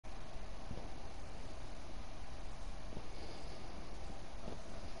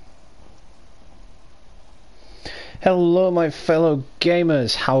Hello my fellow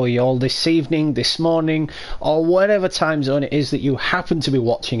gamers, how are you all this evening, this morning, or whatever time zone it is that you happen to be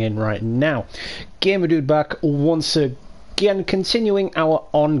watching in right now. Gamer Dude back once again, continuing our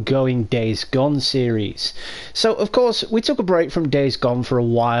ongoing Days Gone series. So of course we took a break from Days Gone for a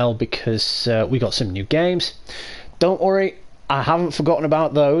while because we got some new games. Don't worry, I haven't forgotten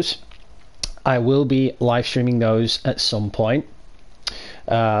about those. I will be live streaming those at some point.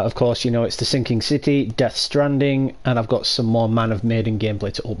 Of course, you know, it's the Sinking City, Death Stranding, and I've got some more Man of Maiden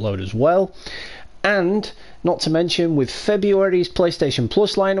gameplay to upload as well. And, not to mention, with February's PlayStation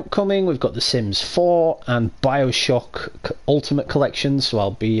Plus lineup coming, we've got The Sims 4 and Bioshock Ultimate Collection, so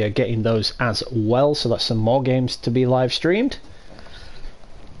I'll be getting those as well, so that's some more games to be live streamed.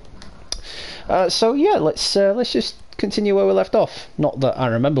 So yeah, let's just continue where we left off. Not that I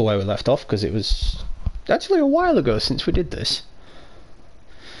remember where we left off, because it was actually a while ago since we did this.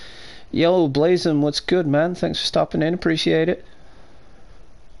 Yellow Blazin', what's good, man? Thanks for stopping in, appreciate it.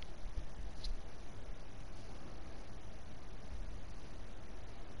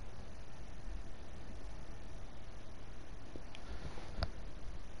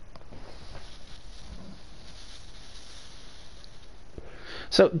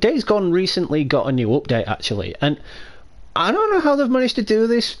 So, Days Gone recently got a new update, actually, and I don't know how they've managed to do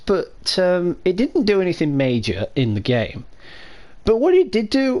this, but it didn't do anything major in the game. But what it did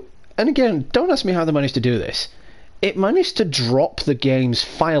do, and again, don't ask me how they managed to do this, it managed to drop the game's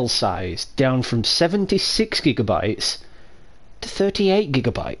file size down from 76 gigabytes to 38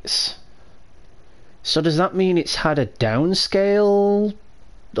 gigabytes. So does that mean it's had a downscale?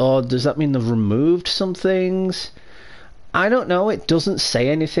 Or does that mean they've removed some things? I don't know, it doesn't say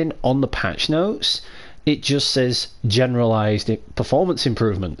anything on the patch notes. It just says generalized performance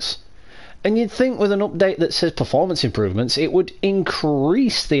improvements. And you'd think with an update that says performance improvements, it would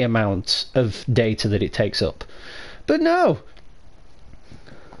increase the amount of data that it takes up. But no!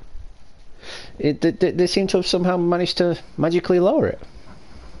 They seem to have somehow managed to magically lower it.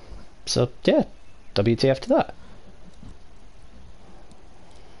 So, yeah, WTF to that.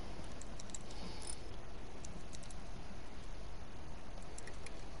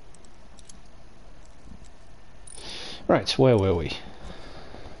 Right, where were we?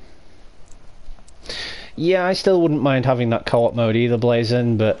 Yeah, I still wouldn't mind having that co-op mode either,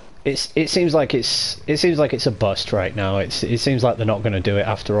 Blazin', but it seems like it's a bust right now. It seems like they're not going to do it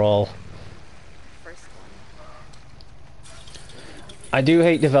after all. I do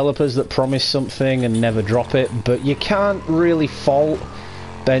hate developers that promise something and never drop it, but you can't really fault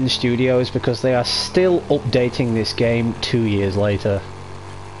Ben Studios because they are still updating this game 2 years later.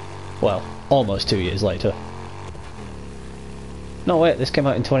 Well, almost 2 years later. No, wait, this came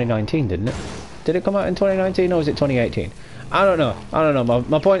out in 2019, didn't it? Did it come out in 2019 or was it 2018? I don't know.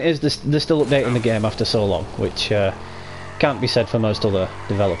 My point is they're still updating the game after so long, which can't be said for most other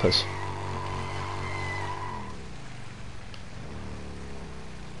developers.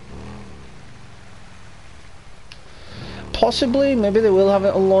 Possibly, maybe they will have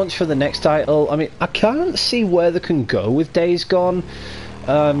it on launch for the next title. I mean, I can't see where they can go with Days Gone,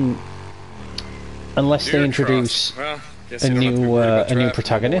 unless they introduce a new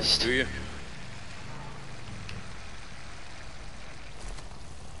protagonist.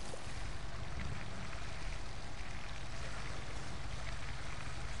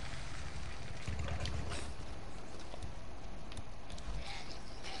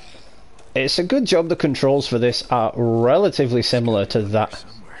 It's a good job the controls for this are relatively similar to that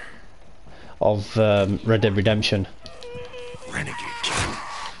of Red Dead Redemption. Renegade kid.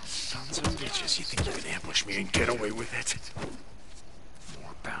 Sons of bitches, you think you can ambush me and get away with it?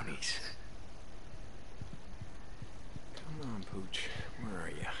 More bounties. Come on, Pooch. Where are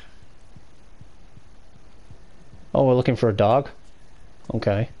you? Oh, we're looking for a dog?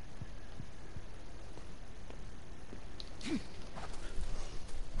 Okay.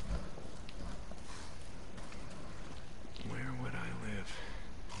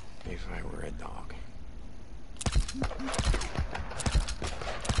 If I were a dog.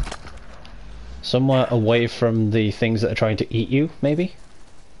 Somewhere away from the things that are trying to eat you, maybe?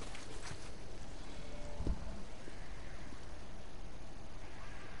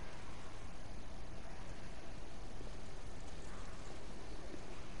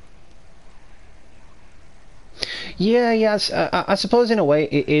 Yeah, I suppose in a way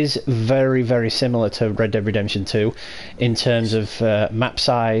it is very, very similar to Red Dead Redemption 2 in terms of map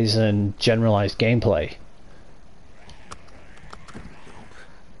size and generalized gameplay.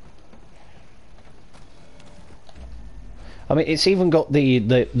 I mean, it's even got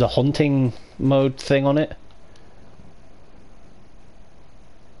the hunting mode thing on it.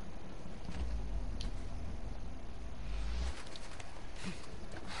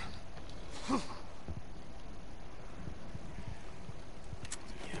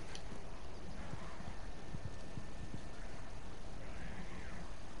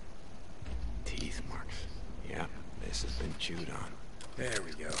 chewed on. There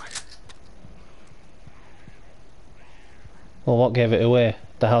we go. Well, what gave it away?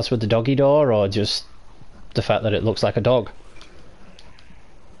 The house with the doggy door, or just the fact that it looks like a dog?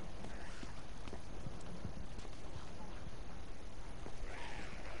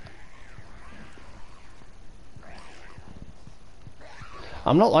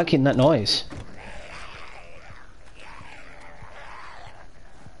 I'm not liking that noise.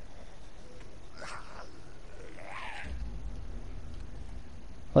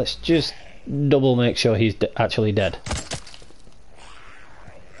 Let's just double make sure he's actually dead.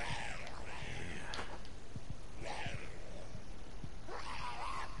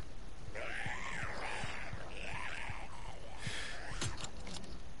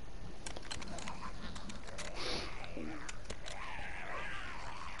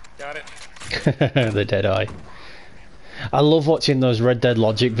 Got it. The dead eye. I love watching those Red Dead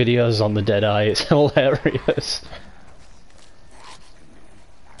Logic videos on the dead eye. It's hilarious.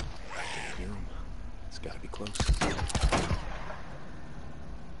 It's gotta be close.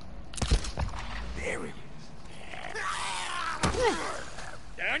 There he is.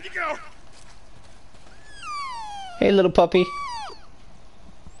 Down you go. Hey, little puppy.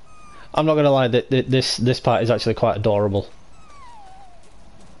 I'm not gonna lie. This part is actually quite adorable.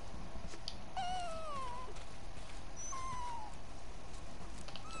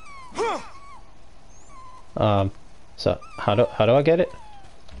 So how do I get it?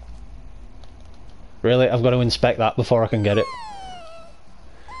 Really? I've got to inspect that before I can get it.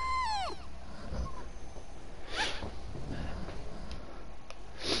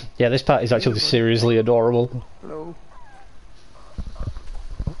 Yeah, this part is actually seriously adorable. Hello.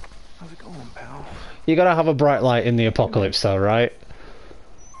 How's it going, pal? You gotta have a bright light in the apocalypse though, right?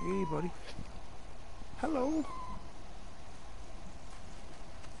 Hey, buddy. Hello.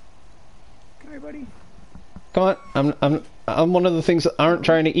 Come here, buddy. Come on, I'm one of the things that aren't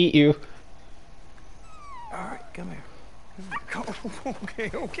trying to eat you. Alright, come here. Come here.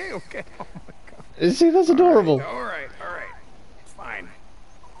 Okay. Oh my god. See, that's adorable. Alright. Fine.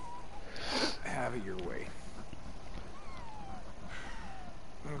 Have it your way.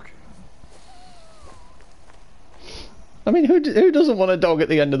 Okay. I mean, who doesn't want a dog at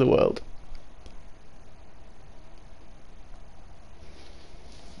the end of the world?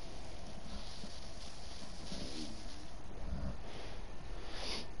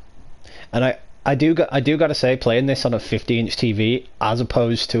 And I do gotta say, playing this on a 50-inch TV as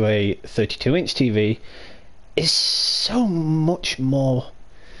opposed to a 32-inch TV is so much more.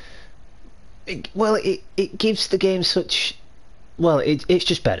 It gives the game such. Well, it's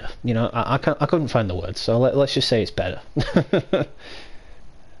just better. You know, I couldn't find the words, so let's just say it's better.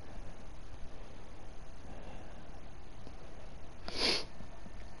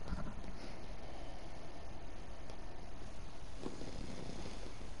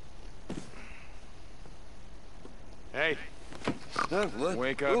 Hey. What?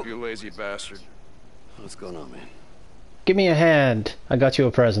 Wake up, you lazy bastard. What's going on, man? Give me a hand. I got you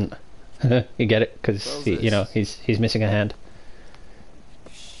a present. You get it? Because you know he's missing a hand.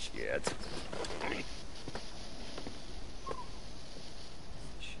 Shit. Hey. How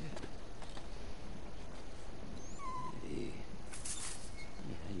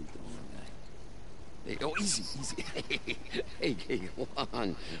you doing, guy? Hey, oh, easy. Hey, hold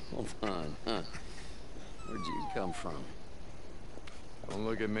on. Huh? Where'd you come from? Don't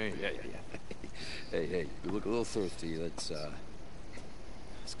look at me. Yeah. Hey, you look a little thirsty. Let's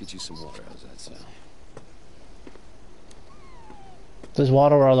get you some water. How's that sound? There's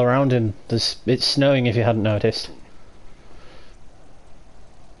water all around him. It's snowing if you hadn't noticed.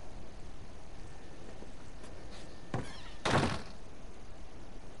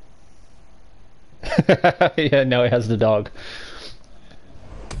 Yeah, no, he has the dog.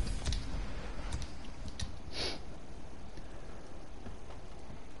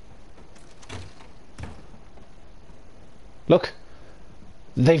 Look,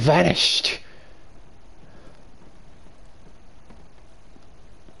 they vanished.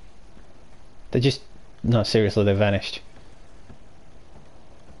 They just... No, seriously, they vanished.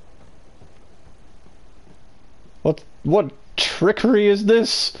 What trickery is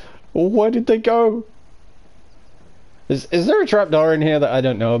this? Where did they go? Is there a trapdoor in here that I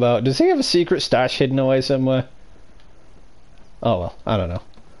don't know about? Does he have a secret stash hidden away somewhere? Oh well, I don't know.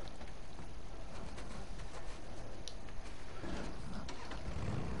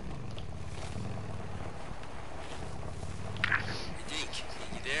 Deke,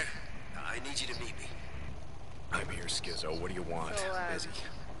 you there? I need you to meet me. I'm here, Skizzo. What do you want? So, Busy.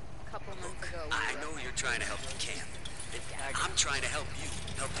 a couple months ago, I know you're trying to help the camp. I'm trying to help you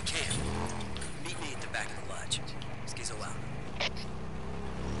help the camp. Meet me at the back of the lodge. Schizo out.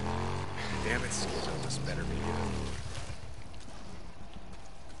 Damn it, Schizo, this better be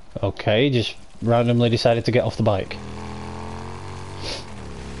good. Okay, just randomly decided to get off the bike.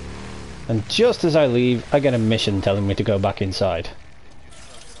 And just as I leave, I get a mission telling me to go back inside.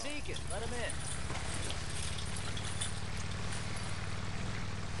 Deacon, let him in.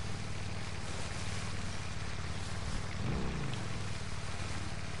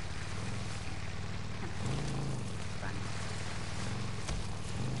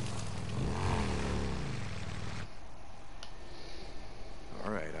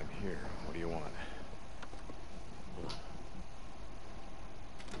 All right, I'm here. What do you want?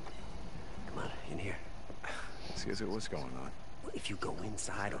 Come on, in here. Schizo, what's going on? Well, if you go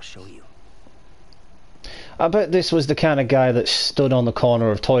inside, I'll show you. I bet this was the kind of guy that stood on the corner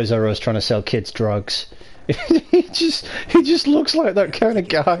of Toys R Us trying to sell kids drugs. he just looks like that kind of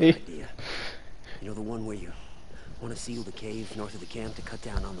guy. Idea. You know the one where you want to seal the cave north of the camp to cut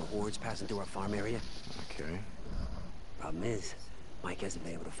down on the hordes passing through our farm area? Okay. Problem is, Mike hasn't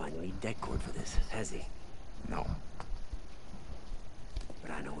been able to find any deck cord for this, has he? No. But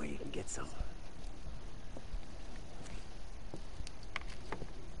I know where you can get some.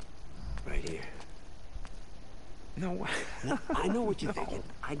 Right here. No. No, I know what you're thinking.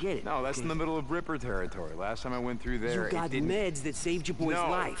 I get it. No, that's in the middle of Ripper territory. Last time I went through there, You got it didn't... meds that saved your boy's No.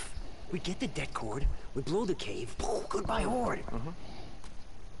 life. We get the deck cord, we blow the cave, goodbye horde.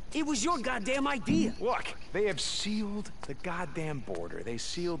 It was your goddamn idea. Look, they have sealed the goddamn border. They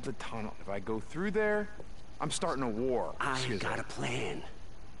sealed the tunnel. If I go through there, I'm starting a war. I Schizo. got a plan.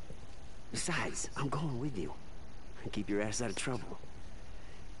 Besides, I'm going with you. Keep your ass out of trouble.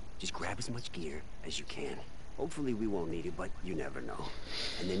 Just grab as much gear as you can. Hopefully we won't need it, but you never know.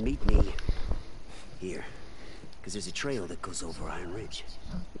 And then meet me here. Because there's a trail that goes over Iron Ridge.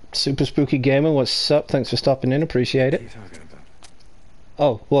 Super Spooky Gamer, what's up? Thanks for stopping in, appreciate What are it. you talking about?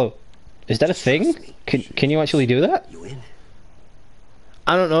 Oh, whoa. Is that a thing? Can you actually do that? You in?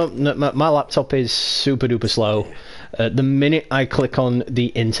 I don't know. No, my laptop is super duper slow. The minute I click on the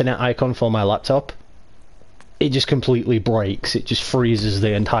internet icon for my laptop, it just completely breaks. It just freezes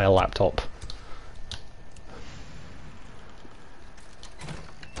the entire laptop.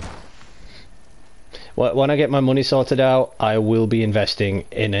 When I get my money sorted out, I will be investing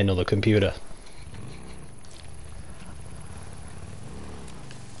in another computer.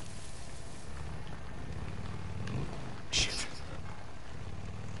 Shit.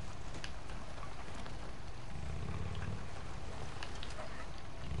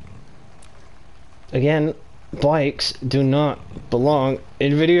 Again, bikes do not belong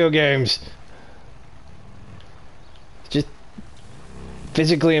in video games. It's just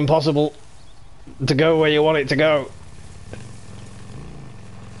physically impossible to go where you want it to go.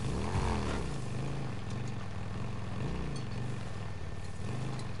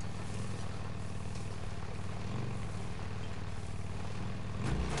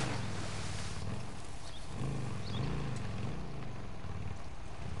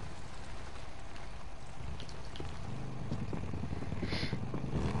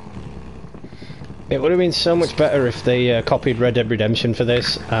 It would have been so much better if they copied Red Dead Redemption for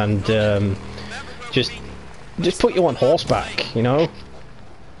this and just put you on horseback, you know?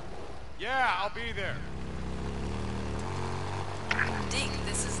 Yeah, I'll be there. Deke,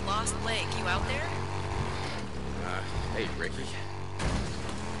 this is Lost Lake. You out there? Hey, Ricky.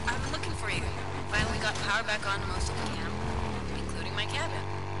 I've been looking for you. Finally got power back on to most of the camp, including my cabin.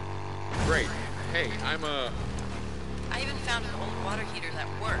 Great. Hey, I even found an old water heater that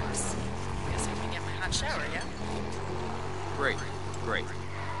works. Guess I can get my hot shower, yeah? Great.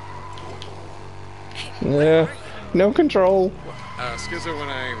 Hey, where Yeah, are you? no control. Schizo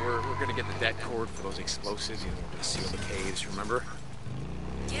and I, we're gonna get the deck cord for those explosives, you know, to seal the caves, remember?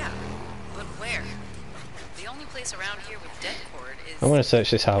 Yeah, but where? The only place around here with dead cord is... I'm gonna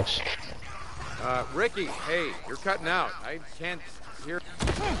search this house. Ricky, hey, you're cutting out. I can't hear...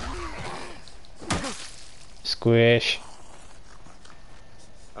 Squish.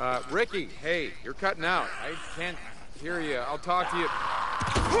 Ricky, hey, you're cutting out. I can't hear you. I'll talk to you.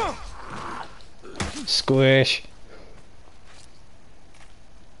 Squish.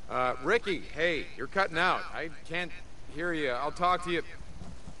 Ricky, hey, you're cutting out. I can't hear you. I'll talk to you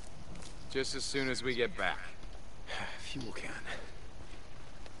just as soon as we get back. Fuel can.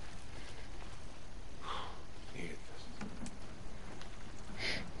 Needed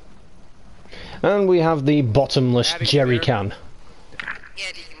this. And we have the bottomless Attic jerry there. can.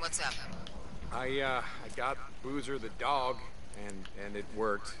 Yeah, Deacon, what's up? I got Boozer the dog, and it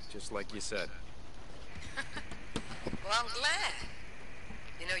worked, just like you said. Well, I'm glad.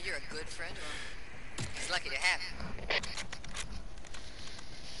 You know you're a good friend, or he's lucky to have you.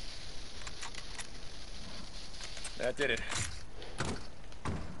 That did it.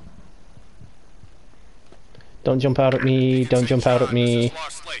 Don't jump out at me. Don't jump out at me. This is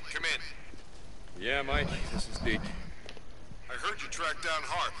Lost Lake. Come in. Yeah, Mike, this is Deke. I heard you tracked down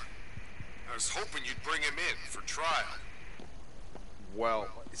Harp. I was hoping you'd bring him in for trial. Well,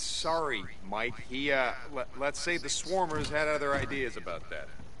 sorry, Mike. He, let's say the Swarmers had other ideas about that.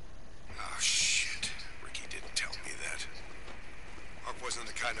 Oh, shit. Ricky didn't tell me that. Harp wasn't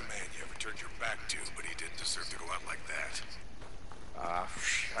the kind of man you ever turned your back to, but he didn't deserve to go out like that.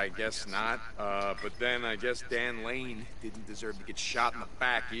 I guess not. But then I guess Dan Lane didn't deserve to get shot in the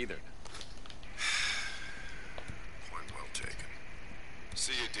back either. Point well taken.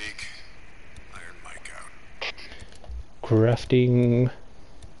 See you, Deke. Iron Mike out. Crafting.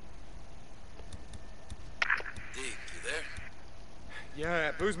 Deke, you there?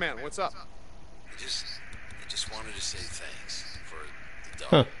 Yeah, Booze Man, what's up? I just wanted to say thanks for the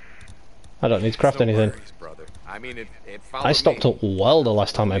Huh. dog. I don't need to craft No anything. worries, brother. I mean, it followed I stocked me. up well the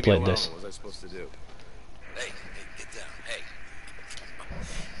last time I Leave me played alone. this. What was I supposed to do? Hey, get down. Hey.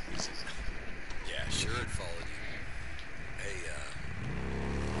 Easy. Yeah, sure it followed you. Hey,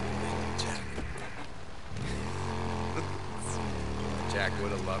 Jack. Jack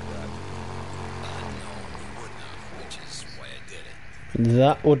would have loved that. No, he wouldn't have, which is why I did it.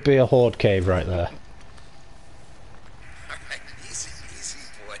 That would be a horde cave right there. Alright, easy,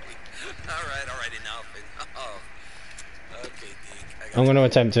 boy. Alright, enough. Okay, Deke. I'm going to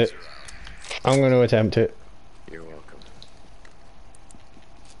attempt it. I'm going to attempt it. You're welcome.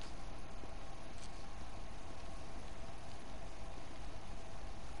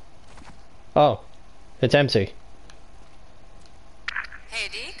 Oh, it's empty. Hey,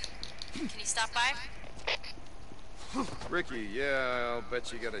 Deke. Can you stop by? Ricky, yeah, I'll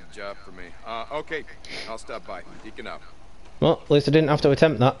bet you got a job for me. Okay, I'll stop by. Deacon out. Well, at least I didn't have to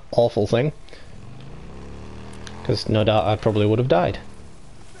attempt that awful thing. Because no doubt I probably would have died.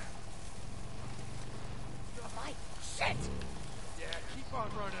 Yeah, keep on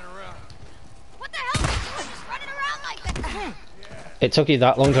running around. What the hell are you doing? Just running around like that? It took you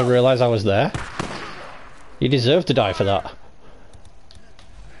that long to realise I was there? You deserve to die for that.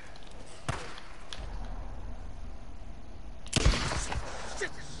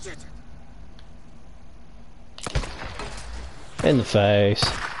 In the face.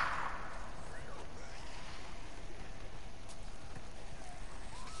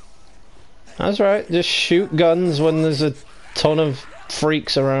 That's right, just shoot guns when there's a ton of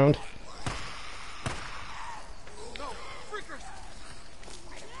freaks around.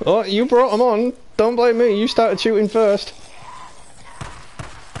 Oh, you brought them on. Don't blame me, you started shooting first.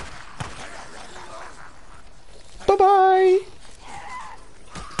 Bye-bye!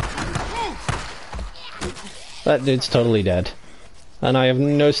 That dude's totally dead. And I have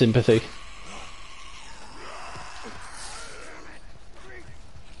no sympathy.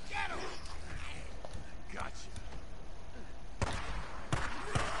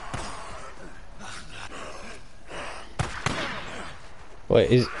 Wait,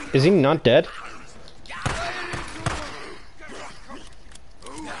 is he not dead?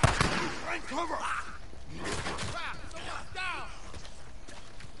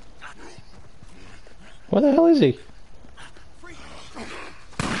 Where the hell is he?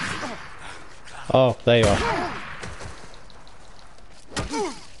 Oh, there you are.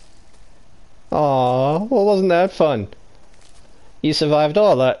 Aw, well, wasn't that fun? You survived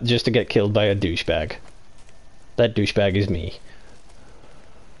all that just to get killed by a douchebag. That douchebag is me.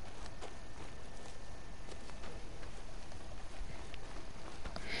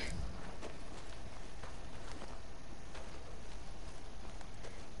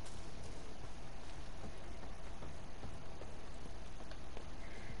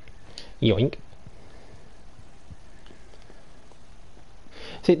 Yoink.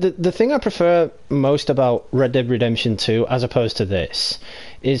 See, the thing I prefer most about Red Dead Redemption 2 as opposed to this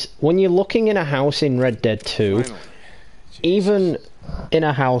is when you're looking in a house in Red Dead 2, even in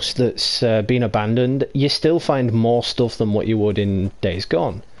a house that's been abandoned, you still find more stuff than what you would in Days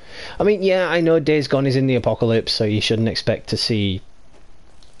Gone. I mean, yeah, I know Days Gone is in the apocalypse, so you shouldn't expect to see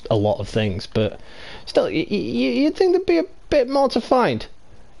a lot of things, but still, you'd think there'd be a bit more to find.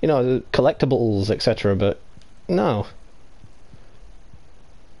 You know, collectibles, etc., but no.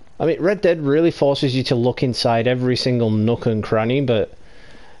 I mean, Red Dead really forces you to look inside every single nook and cranny, but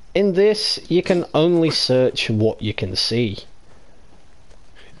in this, you can only search what you can see.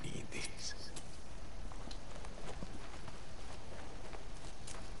 I need these.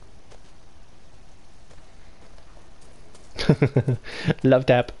 Love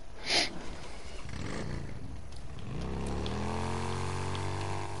tap.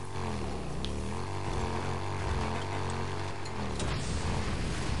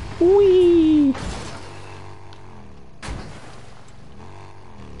 Whee!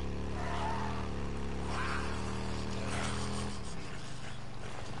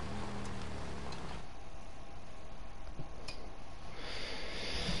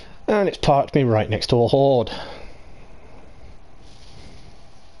 And it's parked me right next to a horde.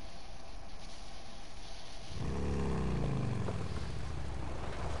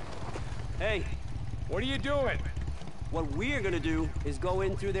 Hey, What are you doing? what we're gonna do is go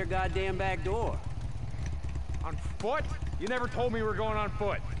in through their goddamn back door. On foot? You never told me we were going on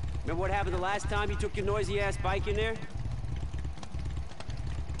foot. Remember what happened the last time you took your noisy-ass bike in there?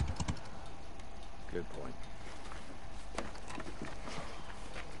 Good point.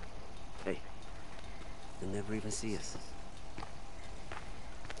 Hey, they'll never even see us.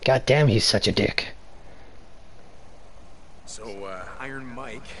 God damn, he's such a dick. So, Iron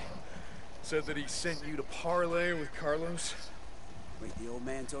Mike said that he sent you to parlay with Carlos? Wait, the old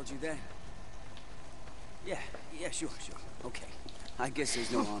man told you that? Yeah, sure. Okay. I guess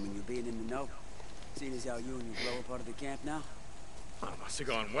there's no harm in you being in the know. Seeing as how you and your bro are part of the camp now. Well, it must have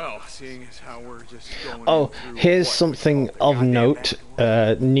gone well, seeing as how we're just going Oh, through here's what something we call the of goddamn note.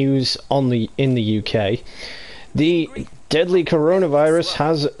 back door. News in the UK. The deadly coronavirus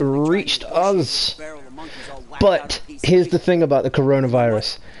has reached us. But here's the thing about the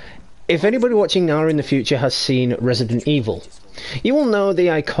coronavirus. If anybody watching now or in the future has seen Resident Evil, you will know the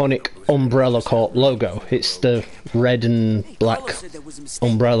iconic Umbrella Corp logo. It's the red and black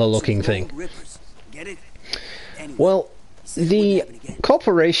umbrella looking thing. Well, the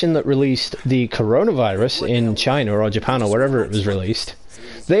corporation that released the coronavirus in China or Japan or wherever it was released,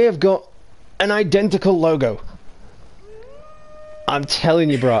 they have got an identical logo. I'm telling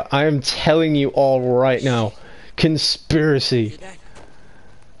you, bro. I am telling you all right now. Conspiracy.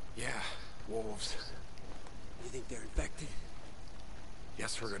 Yeah, wolves. You think they're infected?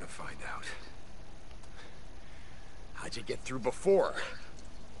 Guess we're gonna find out. How'd you get through before?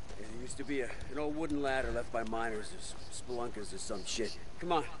 Yeah, there used to be an old wooden ladder left by miners or spelunkers or some shit.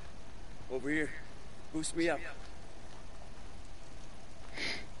 Come on. Over here. Boost me up.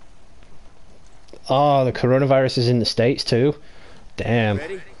 Oh, the coronavirus is in the States too. Damn.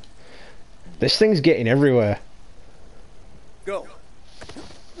 Ready? This thing's getting everywhere. Go.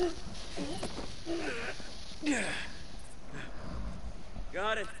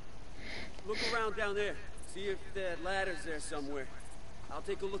 Got it. Look around down there. See if that ladder's there somewhere. I'll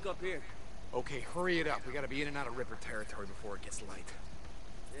take a look up here. Okay, hurry it up. We gotta be in and out of Ripper territory before it gets light.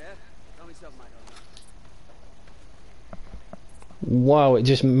 Yeah? Tell me something I don't know. Wow, it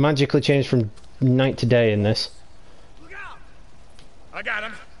just magically changed from night to day in this. Look out! I got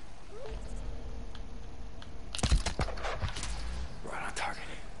him. Right on target.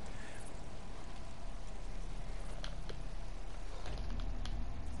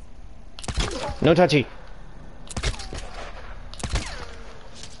 No touchy.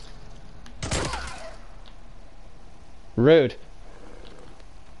 Rude.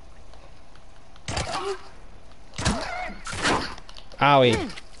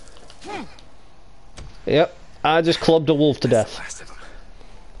 Owie. Yep, I just clubbed a wolf to death. Last of them.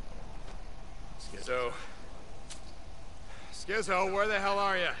 Skizzo, where the hell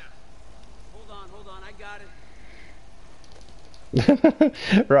are you? Hold on, I got it.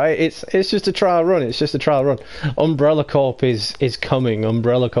 Right, it's just a trial run. It's just a trial run. Umbrella Corp is coming.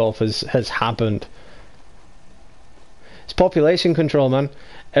 Umbrella Corp has happened. It's population control, man.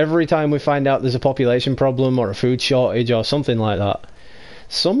 Every time we find out there's a population problem or a food shortage or something like that,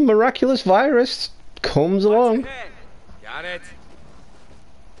 some miraculous virus comes along. Got it.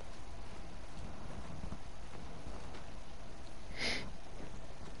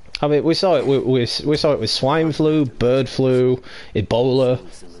 I mean, we saw it. We saw it with swine flu, bird flu, Ebola.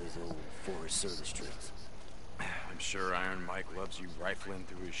 Some of these old Forest Service drills. I'm sure Iron Mike loves you rifling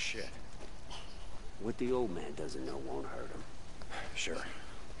through his shit. What the old man doesn't know won't hurt him. Sure.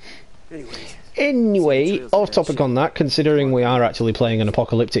 Anyway, off topic on that, considering we are actually playing an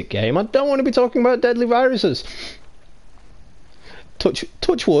apocalyptic game, I don't want to be talking about deadly viruses.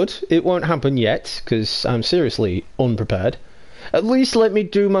 Touch wood, it won't happen yet, because I'm seriously unprepared. At least let me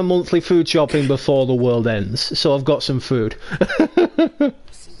do my monthly food shopping before the world ends, so I've got some food. See that?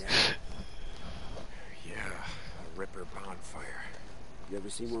 Yeah, a Ripper bonfire. You ever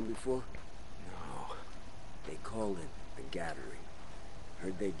seen one before? No. They call it a gathering.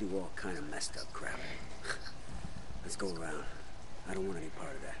 Heard they do all kind of messed up crap. Let's go around. I don't want any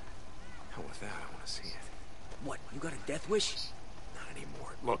part of that. Hell with that, I want to see it. What, you got a death wish? Not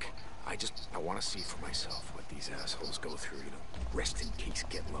anymore. Look, I want to see for myself what these assholes go through, you know. Rest in case,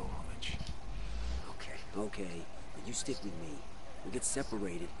 get low knowledge. Okay. But you stick with me. We get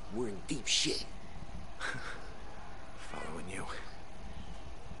separated, we're in deep shit. Following you.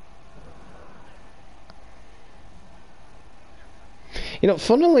 You know,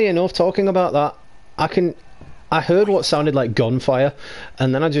 funnily enough, talking about that, I heard what sounded like gunfire,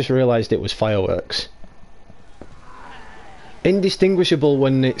 and then I just realised it was fireworks. Indistinguishable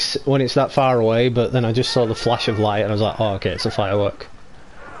when it's that far away, but then I just saw the flash of light and I was like, oh, okay, it's a firework.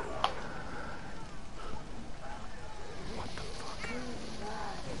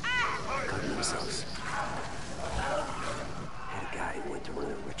 Had a guy who went to one of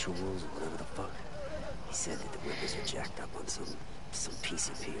the rituals or whatever the fuck. He said that the whippers are jacked up on some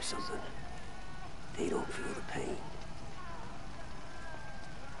PCP or something. They don't feel the pain.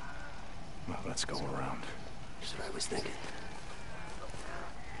 Well, let's go around. That's what I was thinking.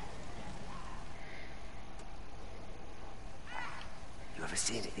 You ever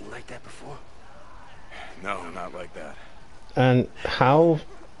see anything like that before? No, not like that. And how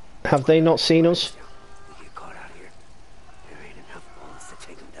have they not seen us? We get caught out here. There ain't enough bullets to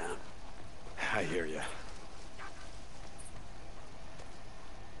take them down. I hear ya.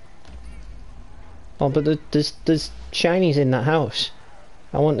 Oh, but there's shinies in that house.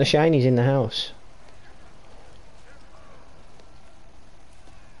 I want the shinies in the house.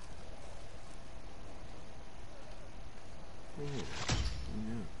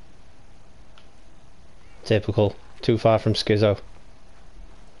 Typical. Too far from Schizo.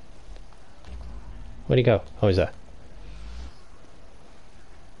 Where'd he go? Oh, he's there.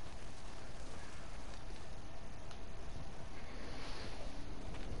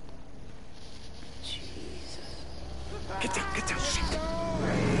 Get down, shit!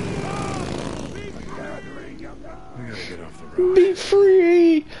 We gotta get off the road. Be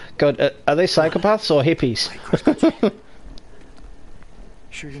free! God, are they psychopaths or hippies?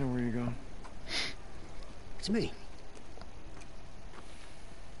 Sure you know where you're going? It's me.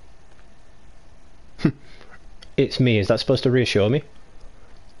 It's me. Is that supposed to reassure me?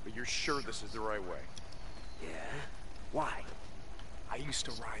 But you're sure this is the right way? Yeah? Why? I used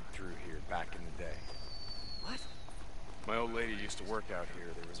to ride through here back in the day. What? My old lady used to work out here.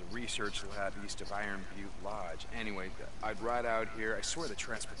 There was a research lab east of Iron Butte Lodge. Anyway, I'd ride out here. I swear the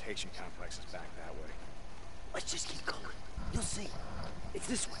transportation complex is back that way. Let's just keep going. You'll see. It's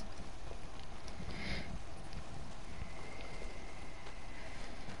this way.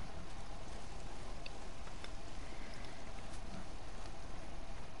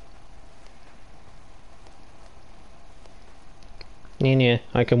 Yeah,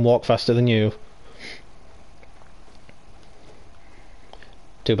 I can walk faster than you.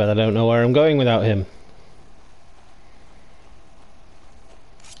 Too bad I don't know where I'm going without him.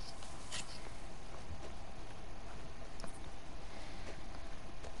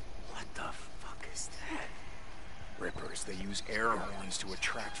 What the fuck is that? Rippers, they use air horns to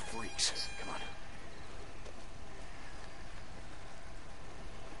attract freaks. Come on.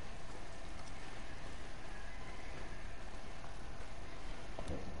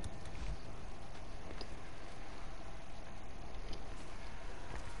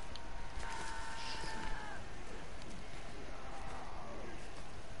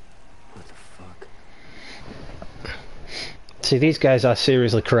 What the fuck? See, these guys are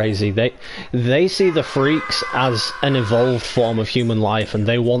seriously crazy. They see the freaks as an evolved form of human life, and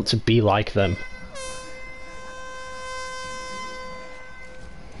they want to be like them.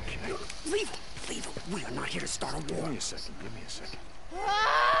 Leave him! Leave him! We are not here to start a war. Give me a second.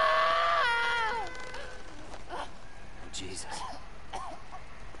 Jesus.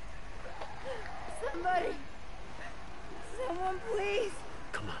 Somebody. Someone, please.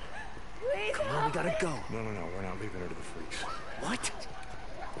 Come on. Please Come on, help we gotta me. go. No, we're not leaving her to the freaks. What?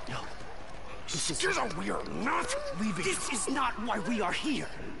 No. Schizo, we are not leaving. This is not why we are here.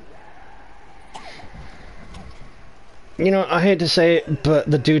 You know, I hate to say it, but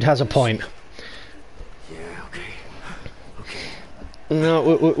the dude has a point. Yeah, okay. Okay.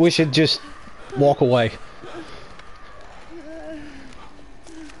 No, we should just walk away.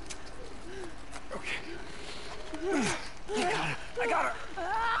 I got her.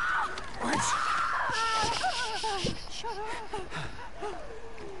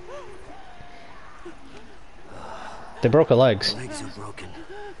 They broke her legs. Her legs are broken.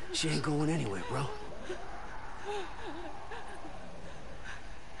 She ain't going anywhere, bro.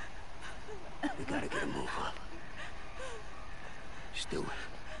 We gotta get a move on. Just do it.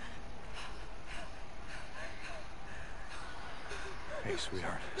 Hey,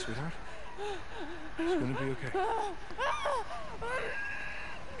 sweetheart. It's gonna be okay.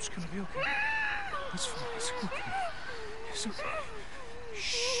 It's gonna be okay. It's fine. It's okay. It's okay.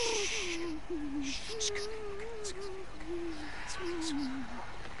 Shh. It's gonna be okay. It's gonna be okay. It's okay.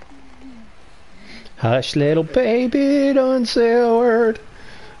 Hush, little baby, don't say a word.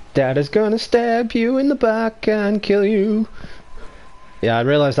 Dad is gonna stab you in the back and kill you. Yeah, I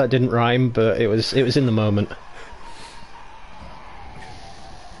realised that didn't rhyme, but it was in the moment.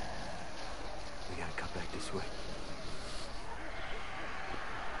 We gotta cut back this way.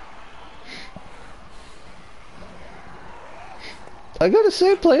 I gotta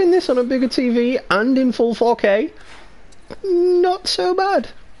say, playing this on a bigger TV and in full 4K, not so bad.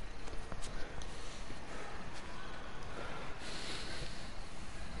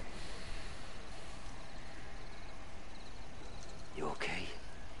 You okay?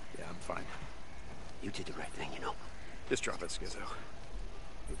 Yeah, I'm fine. You did the right thing, you know. Just drop it, Schizo.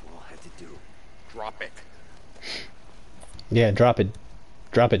 We've all had to do. Drop it. Yeah, drop it.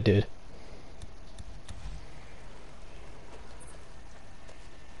 Drop it, dude.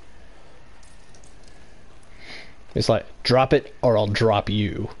 It's like, drop it or I'll drop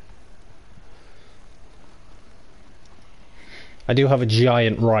you. I do have a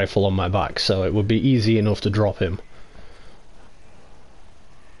giant rifle on my back, so it would be easy enough to drop him.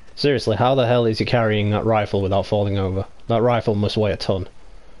 Seriously, how the hell is he carrying that rifle without falling over? That rifle must weigh a ton.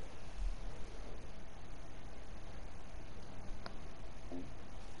 Oh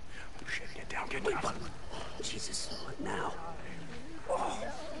shit, get down, get down. Jesus, what now? Oh.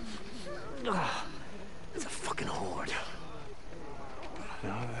 It's a fucking horde. No,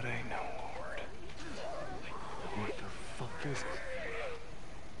 that ain't no horde. What the fuck is it?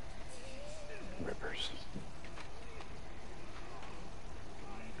 Rippers.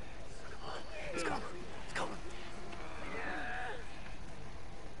 Let's go. Let's go.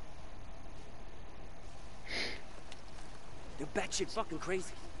 They're batshit fucking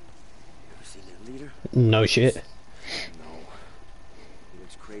crazy. You ever seen their leader? No shit. No. He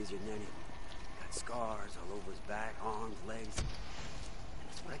looks crazier than any. Got scars all over his back, arms, legs. And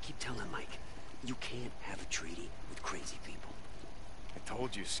that's what I keep telling Mike. You can't have a treaty with crazy people. I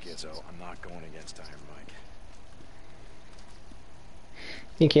told you, Schizo, I'm not going against Iron Mike.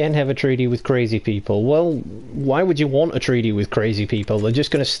 You can't have a treaty with crazy people. Well, why would you want a treaty with crazy people? They're just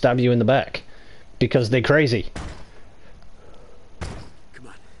going to stab you in the back. Because they're crazy. Come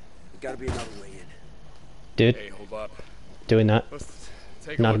on. There's gotta be another way in. Dude, Hey, hold up. doing that, Let's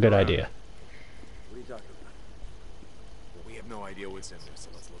take not a look good around. idea. What are you talking about? Well, we have no idea what's in there, so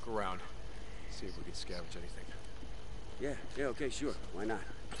let's look around. See if we can scavenge anything. Yeah, okay, sure. Why not?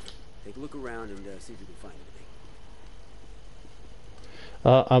 Take a look around and see if you can find anything.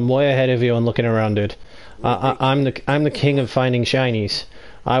 I'm way ahead of you on looking around, dude. I'm the king of finding shinies.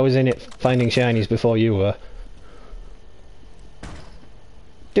 I was in it finding shinies before you were.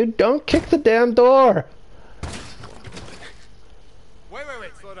 Dude, don't kick the damn door! Wait,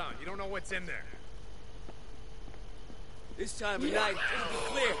 slow down. You don't know what's in there. This time of night, it'll be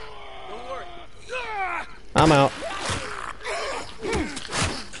clear. Don't worry. I'm out.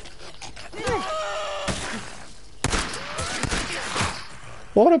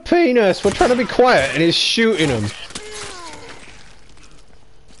 What a penis! We're trying to be quiet and he's shooting him.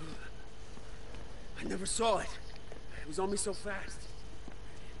 I never saw it. It was on me so fast.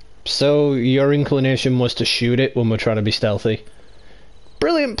 So your inclination was to shoot it when we're trying to be stealthy.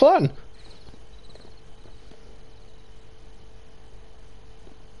 Brilliant plan!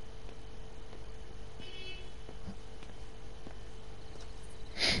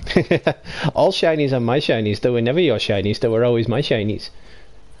 All shinies are my shinies. They were never your shinies. They were always my shinies.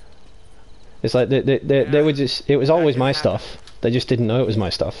 It's like they were just. It was always my stuff. They just didn't know it was my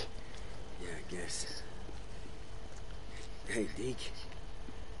stuff. Yeah, I guess. Hey, Deke.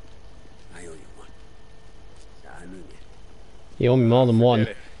 I owe you one. I mean it. You owe me more than one.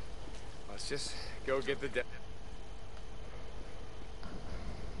 Forget it. Let's just go get the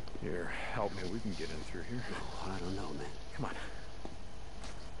Here, help me. We can get in through here. Oh, I don't know, man. Come on.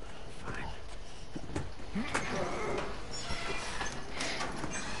 Fine.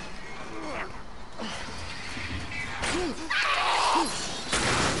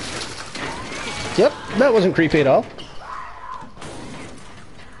 Yep, that wasn't creepy at all.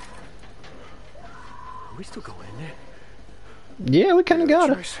 Are we still going in there? Yeah, we kind of got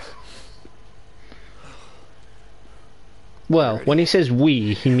it. Choice. Well, when he says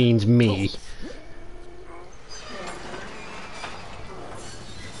we, he means me.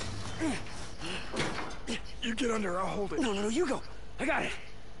 You get under. I'll hold it. No, you go. I got it.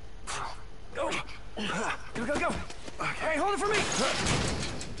 Go. Go. Hey, hold it for me.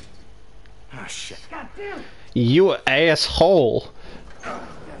 Ah, shit. You asshole.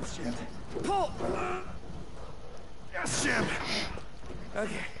 Shit. Pull! Shit.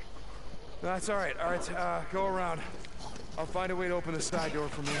 Okay. That's alright. Alright, go around. I'll find a way to open the side door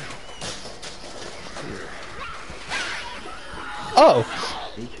from here. Oh.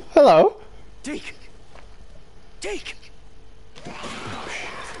 Hello. Deke! Deke! Oh, shit.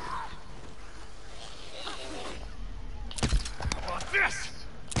 How about this?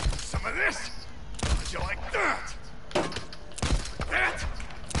 Some of this? How'd you like that? That?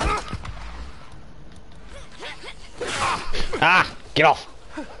 Ah, get off.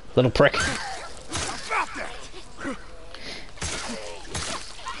 Little prick. About that?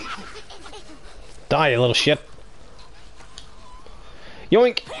 Die, you little shit.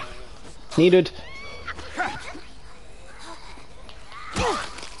 Yoink. Needed.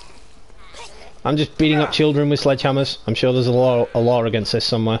 I'm just beating up children with sledgehammers. I'm sure there's a law against this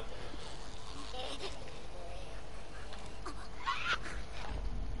somewhere.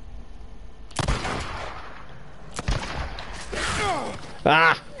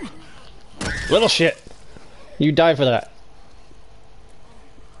 Ah! Little shit. You die for that.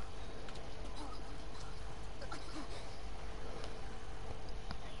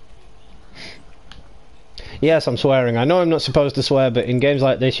 Yes, I'm swearing. I know I'm not supposed to swear, but in games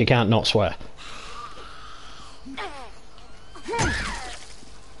like this you can't not swear.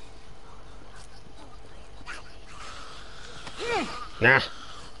 Nah.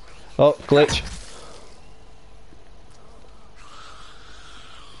 Oh, glitch.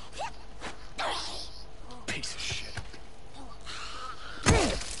 Piece of shit.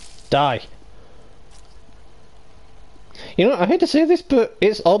 Die. You know, I hate to say this, but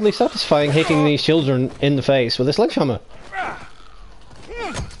it's oddly satisfying hitting these children in the face with a sledgehammer.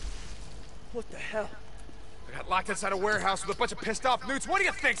 What the hell? I got locked inside a warehouse with a bunch of pissed off newts. What do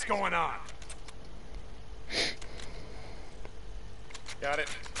you think's going on? Got it.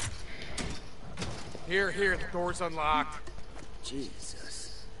 Here, the door's unlocked.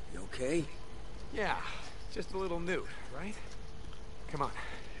 Jesus. You okay? Yeah, just a little newt, right? Come on.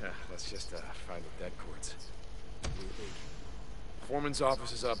 Yeah, let's just find the dead cords. Foreman's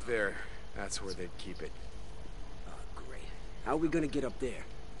office is up there. That's where they'd keep it. Oh, great. How are we gonna get up there?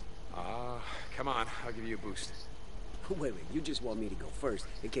 Come on. I'll give you a boost. Wait, you just want me to go first,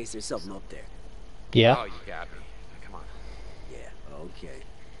 in case there's something up there. Yeah. Oh, you got me. Come on. Yeah, okay.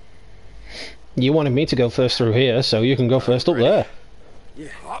 You wanted me to go first through here, so you can go first up there. Yeah.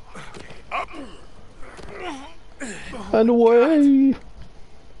 Up. Up. And away.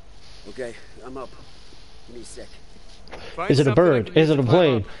 Okay, I'm up. Give me a sec. Find Is it a something I bird? can Is use it a to climb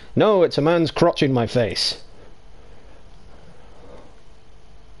plane? up. No, it's a man's crotch in my face.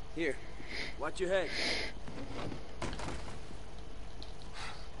 Here, watch your head.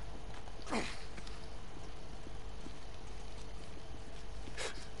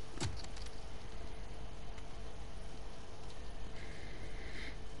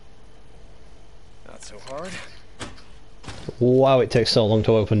 Not so hard. Wow, it takes so long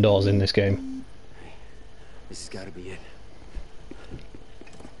to open doors in this game. This has got to be it.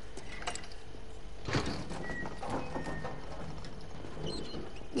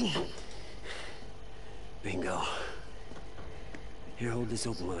 Bingo. Here, hold this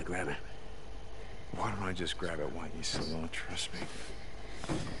open while I grab it. Why don't I just grab it? Why you still don't trust me?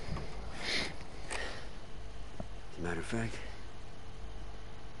 As a matter of fact,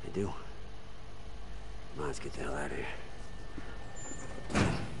 I do. Come on, let's get the hell out of here.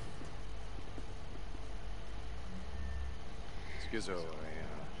 Skizzo,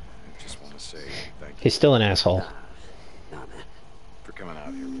 I just want to say thank you He's still an asshole. Nah, man. for coming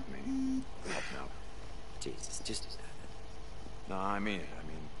out here with me. Helping out. Jesus, just... No, I mean it. I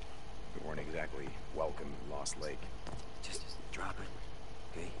mean, we weren't exactly welcome in Lost Lake. just drop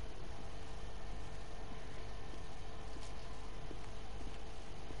it, okay?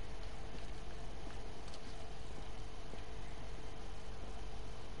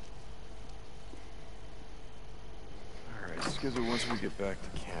 Alright, Skizzo, once we get back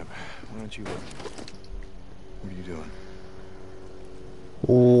to camp, why don't you look? What are you doing?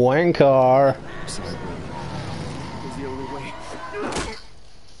 Wankar. Sorry, brother. It's the only way.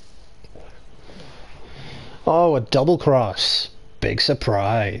 Oh, a double cross. Big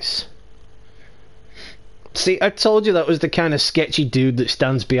surprise. See, I told you that was the kind of sketchy dude that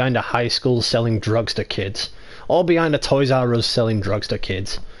stands behind a high school selling drugs to kids. Or behind a Toys R Us selling drugs to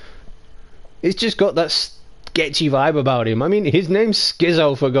kids. He's just got that sketchy vibe about him. I mean, his name's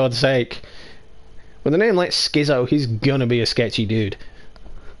Skizzo, for God's sake. With a name like Skizzo, he's gonna be a sketchy dude.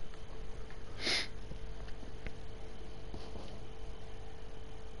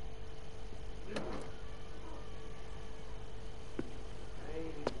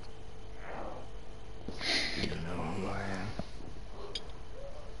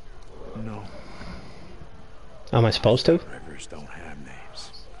 Am I supposed to? Rivers don't have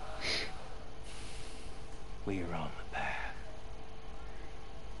names. We are on the path.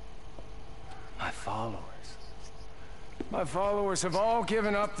 My followers have all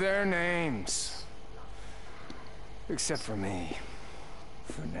given up their names. Except for me.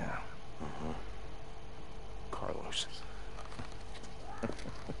 For now. Carlos.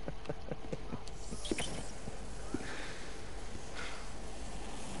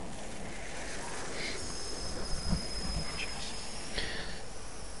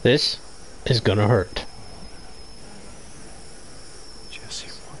 This is gonna hurt. Jesse,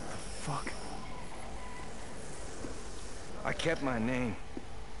 what the fuck? I kept my name.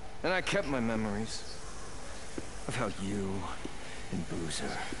 And I kept my memories. Of how you and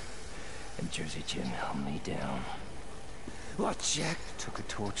Boozer and Jersey Jim held me down. While Jack took a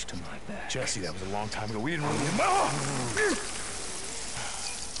torch to my back. Jesse, that was a long time ago. We didn't really...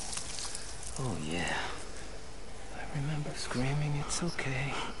 Oh, yeah. I remember screaming, it's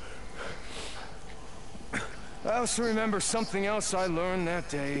okay. I also remember something else I learned that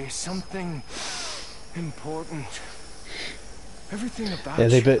day. Something important. Everything about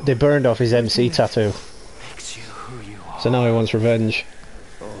Yeah, they burned off his MC tattoo. makes you who you are. So now he wants revenge.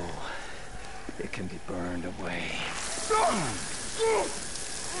 Oh, it can be burned away.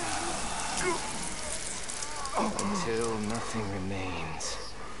 Until nothing remains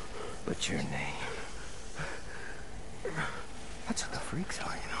but your name. That's what the freaks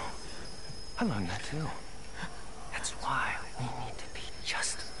are, you know. I learned that too. That's why we need to be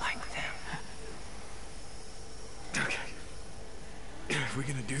just like them. Okay. If we're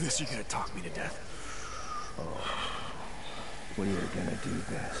gonna do this, you're gonna talk me to death. We are gonna do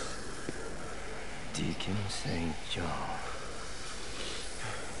this. Deacon St. John.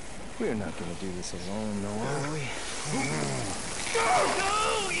 We are not gonna do this alone, no, are we?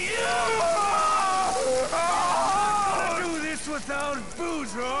 Do this without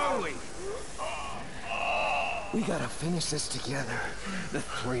Boozer, are we? We gotta finish this together. The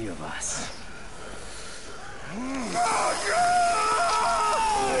three of us. Oh,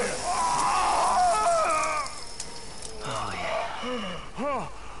 yeah.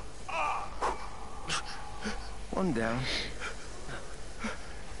 One down.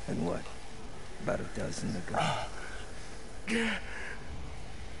 And what? About a dozen to go.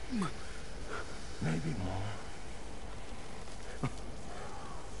 Maybe more.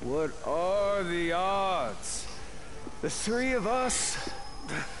 What are the odds? The three of us,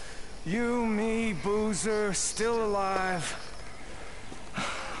 you, me, Boozer, still alive,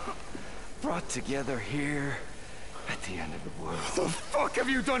 brought together here at the end of the world. What the fuck have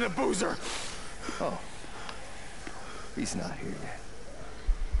you done to Boozer? Oh, he's not here yet.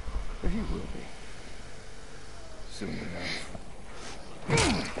 But he will be. Soon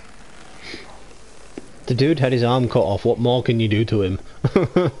enough. The dude had his arm cut off. What more can you do to him?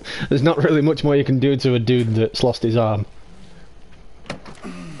 There's not really much more you can do to a dude that's lost his arm.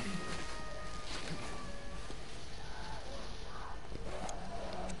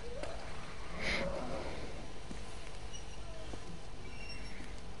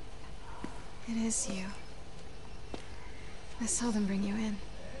 It is you. I saw them bring you in.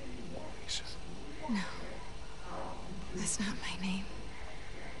 No. That's not my name.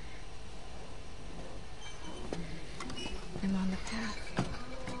 I'm on the path.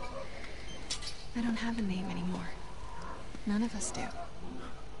 I don't have a name anymore. None of us do.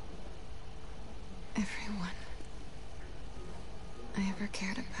 Everyone I ever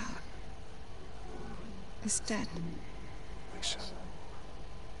cared about is dead. Lisa.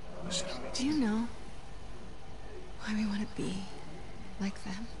 Listen to me. Do you know why we want to be like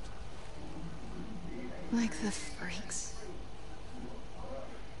them? Like the freaks?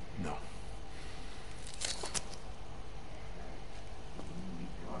 No.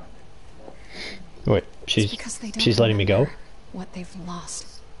 Wait, It's because they don't she's letting me go? remember what they've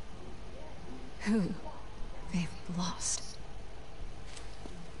lost. Who they've lost.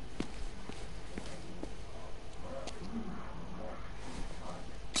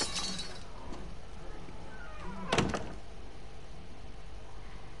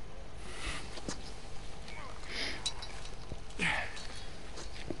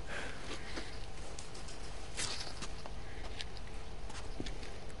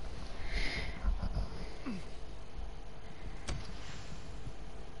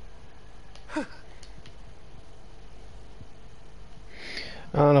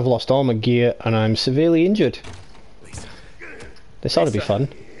 And I've lost all my gear and I'm severely injured. Lisa. This ought to be fun.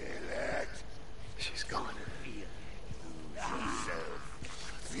 She's gone.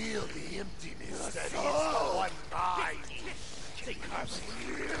 Feel the emptiness that is all mine.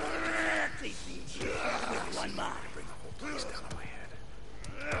 Bring the whole place down on my head.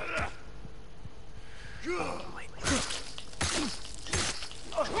 Oh, my.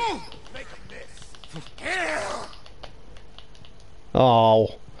 Make a miss.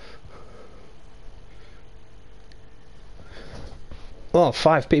 Oh. Well,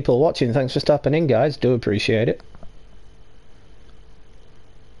 5 people watching. Thanks for stopping in, guys. Do appreciate it.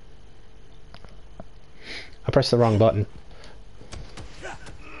 I pressed the wrong button.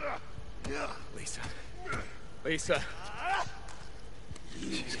 Lisa. Lisa.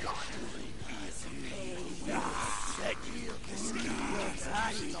 She's gone.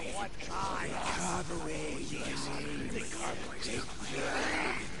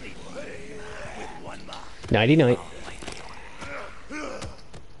 Nighty-night.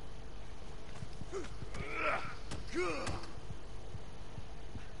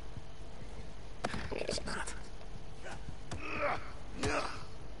 It's not.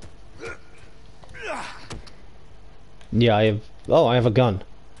 Yeah, I have... Oh, I have a gun.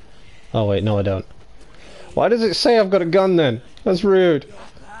 Oh, wait, no I don't. Why does it say I've got a gun then? That's rude.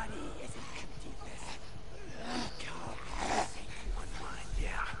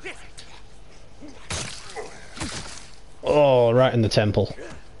 Oh, right in the temple. What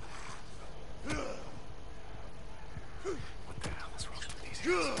the hell is wrong with these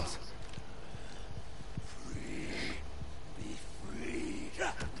assholes? Be free.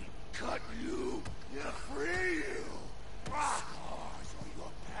 Cut you. Free you. Scars on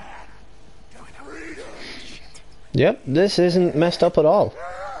your path to freedom. Yep, this isn't messed up at all.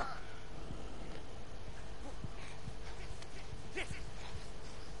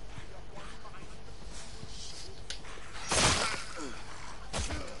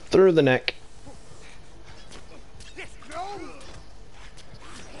 Through the neck.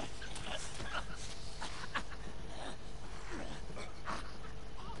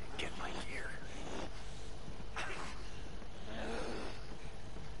 Get my gear.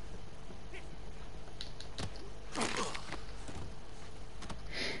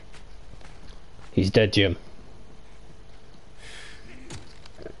 He's dead, Jim.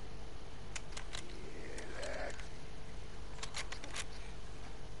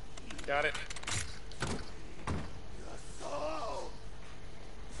 Got it.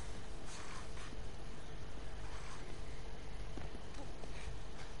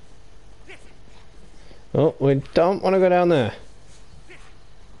 Oh, we don't want to go down there.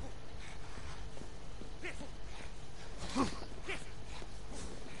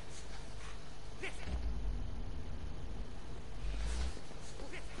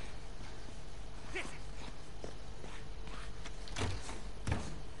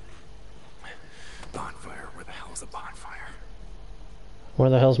 Bonfire. Where the hell's a bonfire? Where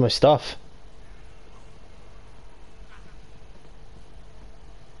the hell's my stuff?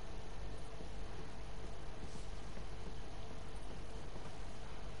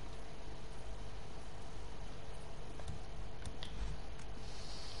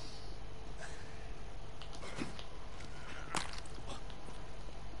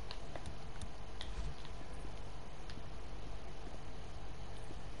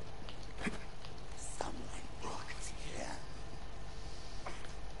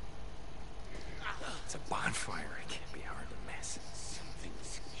 It's a bonfire. It can't be hard to miss.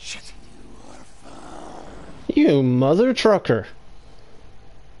 Something's shit. You are found. You mother trucker.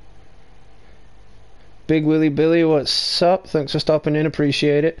 Big Willy Billy, what's up? Thanks for stopping in,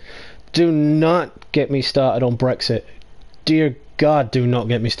 appreciate it. Do not get me started on Brexit. Dear God, do not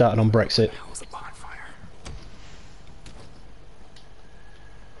get me started on Brexit. What the hell's a bonfire?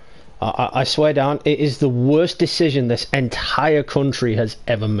 I swear down, it is the worst decision this entire country has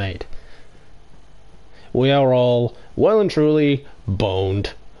ever made. We are all well and truly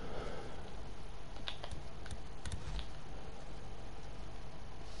boned.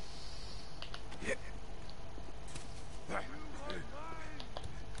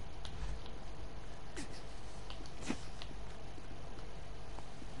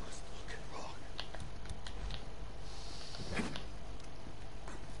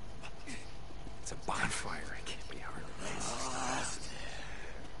 It's a bonfire. It can't be hard to miss.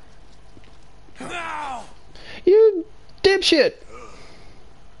 You dipshit!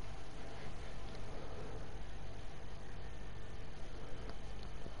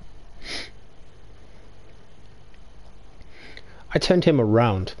 I turned him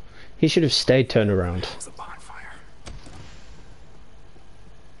around. He should have stayed turned around. It's a bonfire.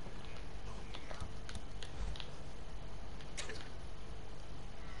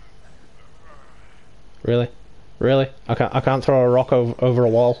 Really? Really? I can't throw a rock over a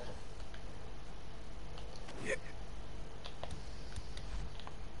wall.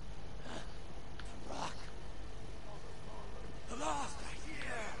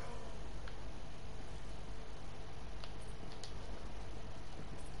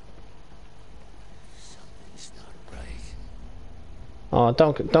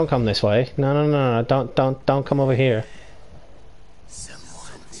 No, don't come this way. No, no, no, no, don't come over here.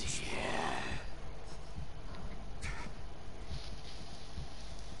 Someone's here.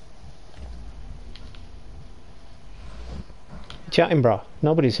 Chatting, bro.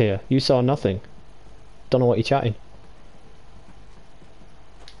 Nobody's here. You saw nothing. Don't know what you're chatting.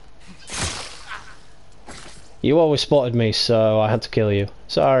 You always spotted me, so I had to kill you.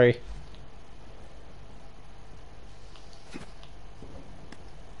 Sorry.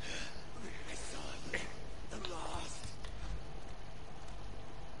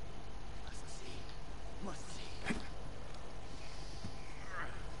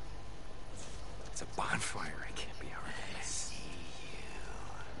 It's a bonfire. I can't be hard to miss.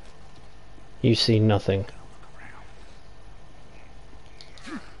 You see nothing.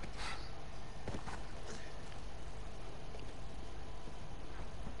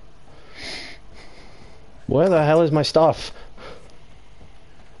 Where the hell is my stuff?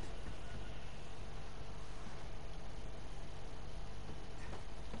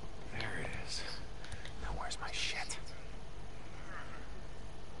 There it is. Now where's my shit?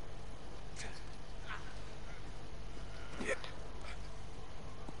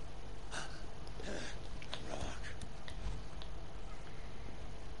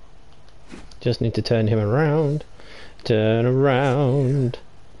 Just need to turn him around. Turn around.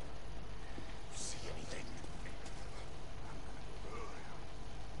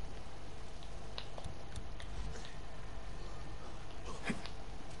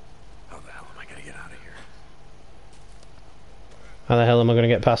 How the hell am I going to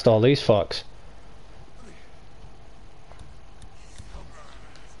get past all these fucks?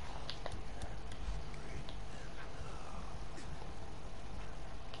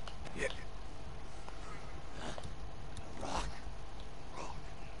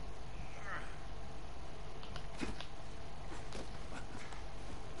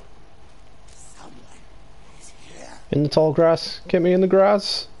 In the tall grass. Get me in the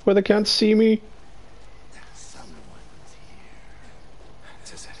grass where they can't see me.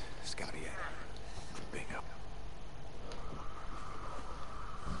 This is it. This has gotta be it. Bingo.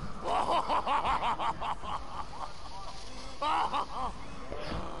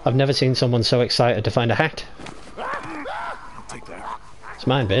 I've never seen someone so excited to find a hat. I'll take that. It's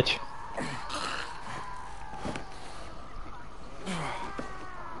mine, bitch.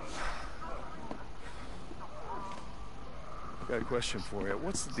 Got a question for you.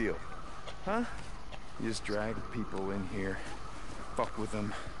 What's the deal? Huh? You just drag people in here, fuck with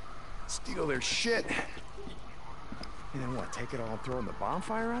them, steal their shit, and then what, take it all and throw in the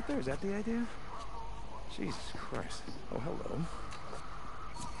bonfire out there? Is that the idea? Jesus Christ. Oh, hello.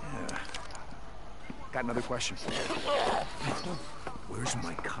 Yeah. Got another question for you. Where's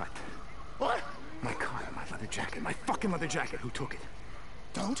my cut? What? My cut, my leather jacket, my fucking leather jacket. Who took it?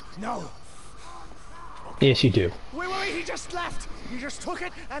 Don't? No. Yes, you do. Wait, he just left. He just took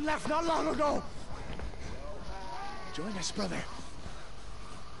it and left not long ago. Join us, brother.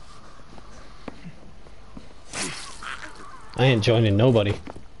 I ain't joining nobody.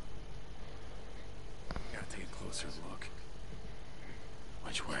 Gotta take a closer look.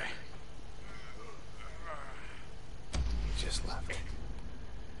 Which way? He just left.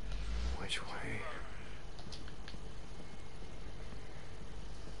 Which way?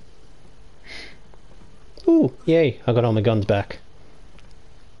 Ooh, yay, I got all my guns back.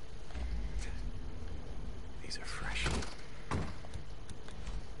 These are fresh.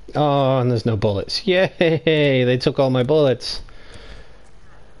 Oh, and there's no bullets. Yay, they took all my bullets.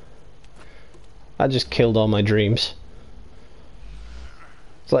 I just killed all my dreams.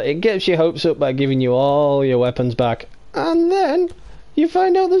 It's like, it gets your hopes up by giving you all your weapons back, and then you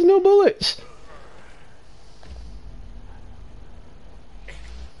find out there's no bullets.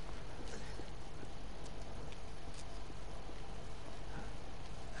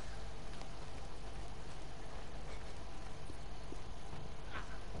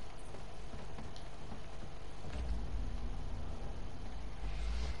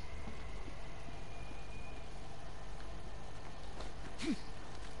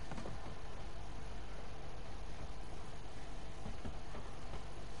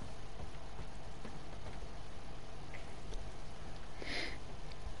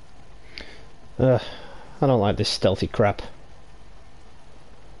 I don't like this stealthy crap.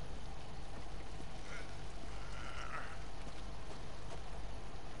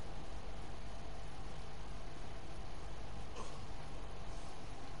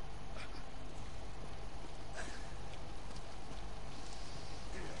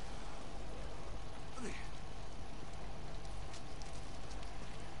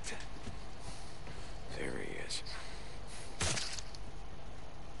 There he is.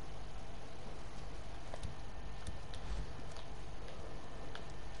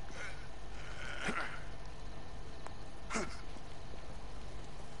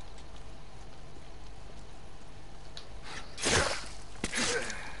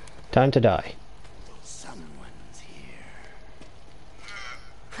 time to die. Someone's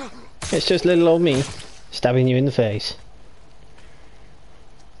here. It's just little old me stabbing you in the face.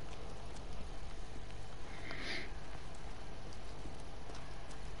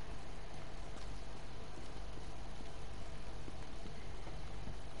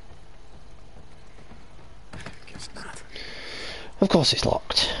 Guess not. Of course it's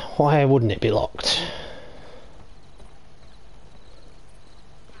locked. Why wouldn't it be locked?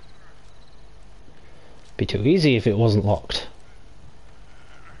 Be too easy if it wasn't locked.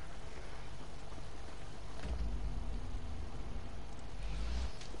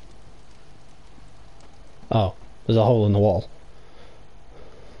 Oh, there's a hole in the wall.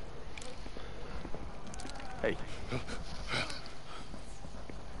 Hey.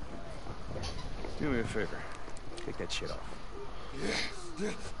 Do me a favor. Take that shit off.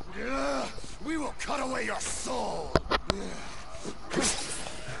 We will cut away your soul.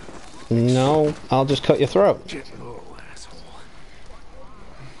 No, I'll just cut your throat. Oh, asshole.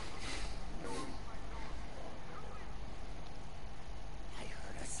 I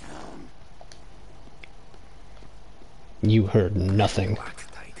heard a sound. You heard nothing.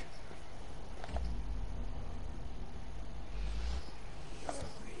 Locked tight.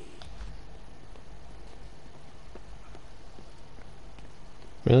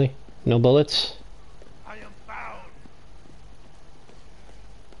 Really? No bullets? I am bound.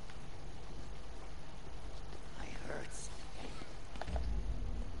 I heard something.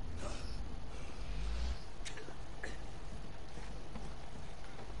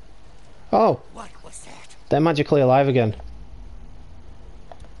 Oh, What was that? they're magically alive again.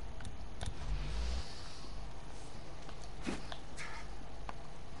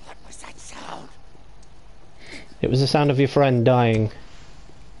 What was that sound? It was the sound of your friend dying.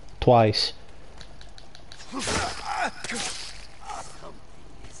 Twice. Something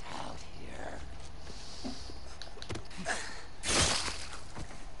is out here.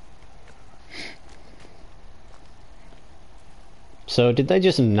 So did they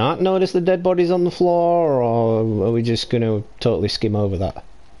just not notice the dead bodies on the floor, or are we just going to totally skim over that?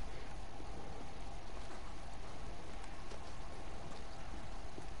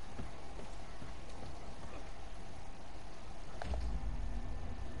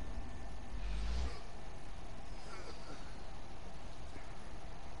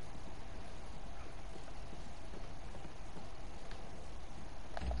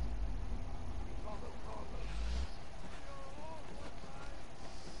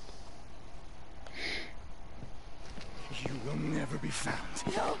 You will never be found.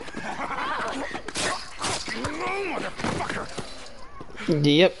 Motherfucker!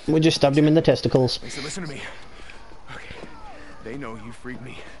 Yep, we just stabbed him in the testicles. Listen to me. Okay. They know you freed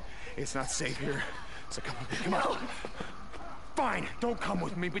me. It's not safe here. So come on, come on. Fine, don't come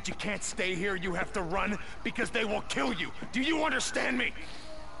with me, but you can't stay here. You have to run because they will kill you. Do you understand me?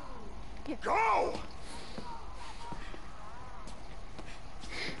 Go!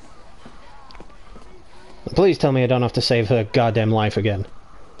 Please tell me I don't have to save her goddamn life again.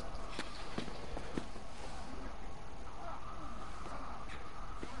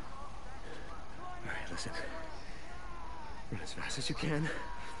 Alright, listen. Run as fast as you can.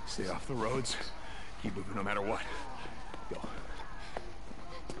 Stay off the roads. Keep moving no matter what. Go.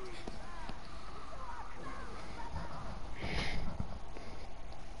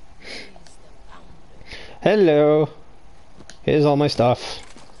 Hello. Here's all my stuff.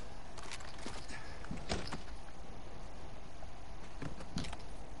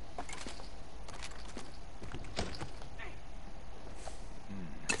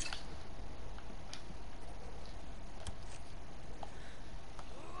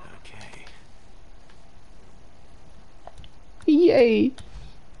 Okay. Yay!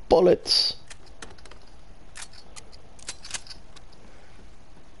 Bullets.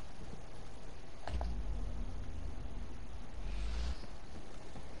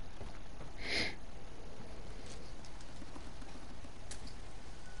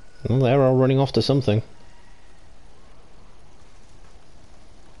 Well, they're all running off to something.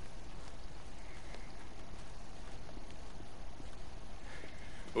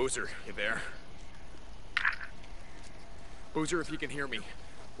 Boozer, you there? Boozer, if you can hear me.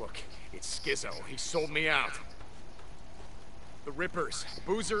 Look, it's Skizzo. He sold me out. The Rippers.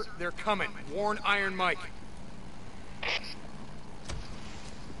 Boozer, they're coming. Warn Iron Mike.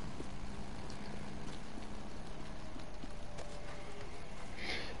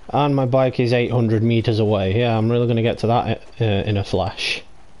 And my bike is 800 meters away. Yeah, I'm really going to get to that in a flash.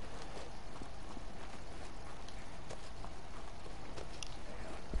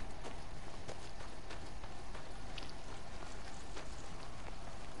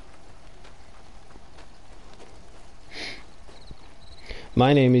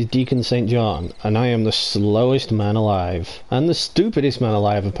 My name is Deacon St. John, and I am the slowest man alive. And the stupidest man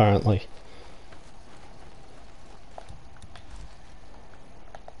alive, apparently.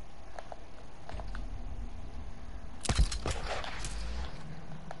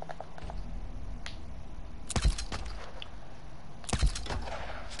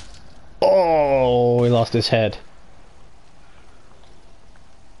 Oh, he lost his head.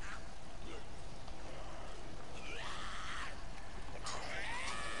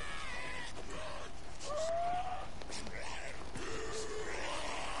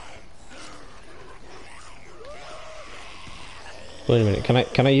 Wait a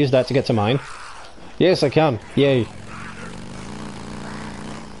minute, can I use that to get to mine? Yes, I can. Yay.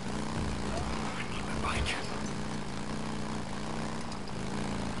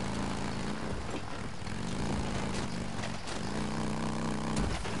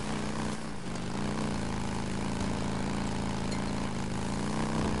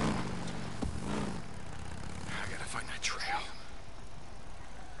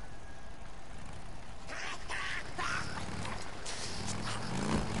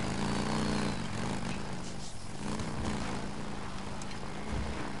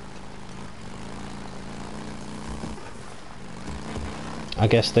 I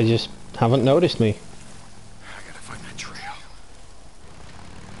guess they just haven't noticed me. I gotta find that trail.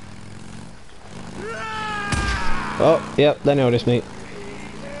 Oh, yep, they noticed me.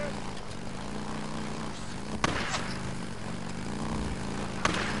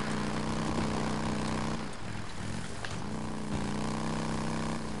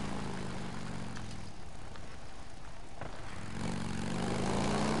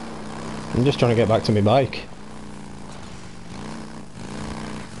 I'm just trying to get back to my bike.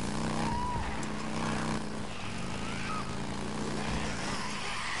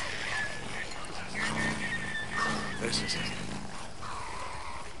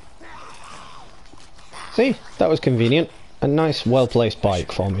 See, that was convenient. A nice, well-placed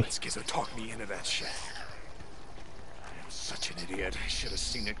bike for me. Schizo talked me into that shit. I'm such an idiot. I should have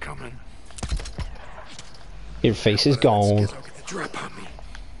seen it coming. Your face is gone. Schizo get the drop on me.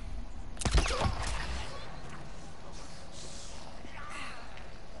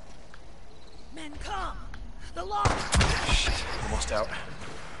 Men come! The law! Shit, almost out.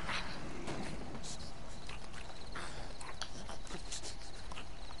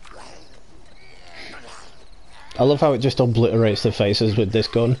 I love how it just obliterates the faces with this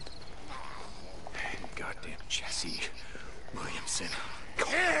gun. Goddamn Jesse Williamson.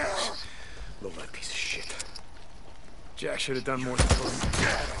 Little that piece of shit. Jack should have done more than pull his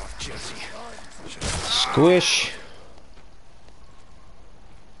head off, Jesse. Squish.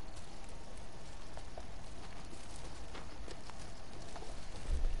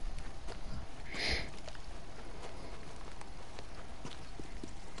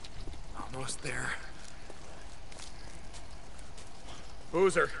 Almost there.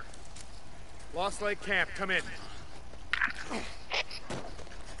 Boozer. Lost Lake Camp, come in.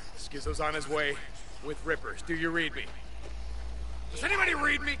 Schizo's on his way with Rippers. Do you read me? Does anybody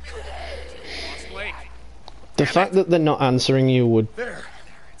read me? Lost Lake. The fact that they're not answering you would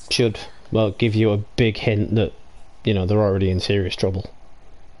should, well, give you a big hint that, you know, they're already in serious trouble.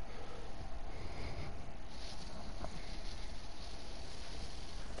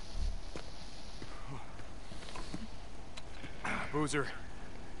 Boozer.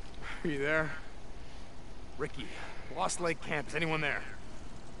 Are you there? Ricky. Lost Lake Camp. Is anyone there?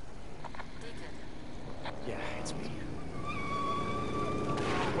 Yeah, it's me.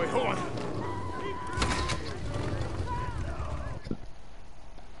 Wait, hold on.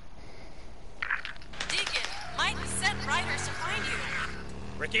 Deacon, Mike sent riders to find you.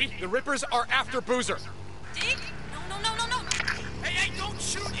 Ricky, the Rippers are after Boozer. Deke? No. Hey, don't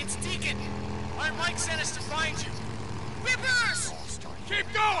shoot. It's Deacon. My Mike sent us to find you. Rippers!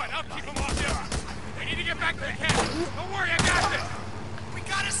 Keep going! I'll keep them off you. They need to get back to the camp. Don't worry, I got this. We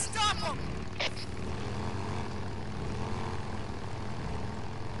gotta stop them.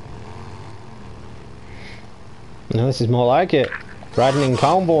 No, this is more like it. Riding in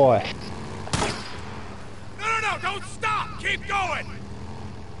convoy. No, don't stop! Keep going!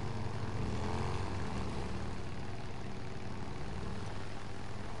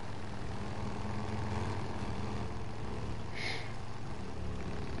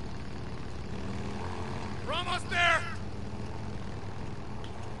 We're almost there!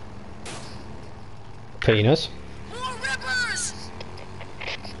 Penis. More rippers!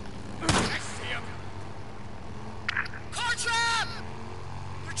 I see him. Car trap!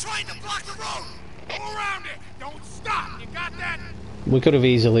 They're trying to block the road! Go around it! Don't stop! You got that? We could have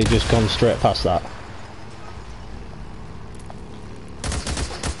easily just gone straight past that.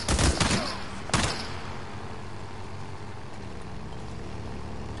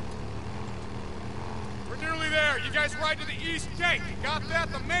 side to the east gate. Got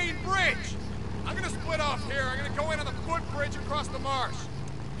that? The main bridge. I'm gonna split off here. I'm gonna go in on the footbridge across the marsh.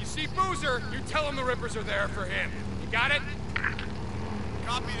 You see Boozer, you tell him the Rippers are there for him. You got it?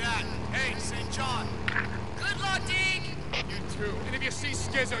 Copy that. Hey, St. John. Good luck, Deke! You too. And if you see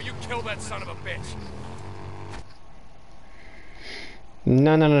Skizzo, you kill that son of a bitch.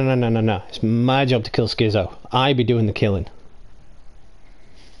 No. It's my job to kill Skizzo. I be doing the killing.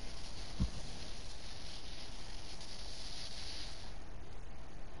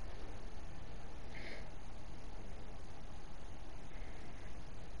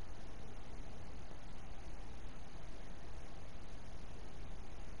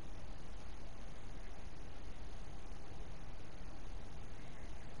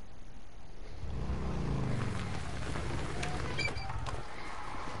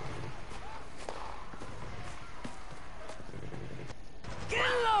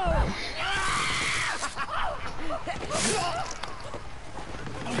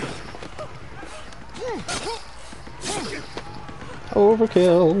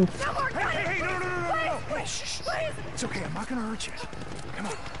 Overkill. Hey, no. Hey, shh. It's okay, I'm not gonna hurt you. Come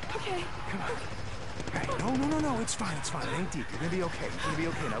on. Okay. Come on. Hey, no, it's fine. It ain't deep. You're gonna be okay.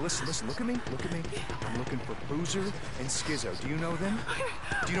 Now listen, look at me. I'm looking for Boozer and Skizzo. Do you know them?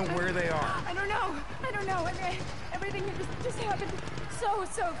 Do you know where they are? I don't know. I mean, everything just happened so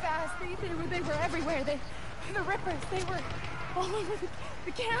fast. They were everywhere. The Rippers, they were all over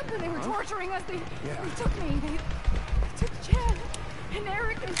the camp, and they were torturing us. They took me. They took Chad and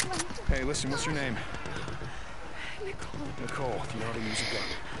Eric and Flint. Hey, listen, what's your name? Nicole. Do you know how to use a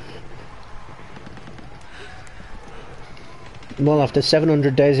gun? Well, after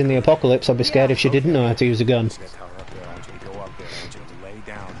 700 days in the apocalypse, I'd be scared if she didn't know how to use a gun. That tower up there, I want you to go up there. I want you to lay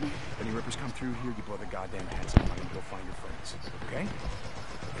down. If any Rippers come through here, you blow the goddamn heads off and go find your friends. Okay?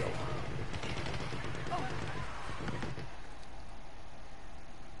 Go.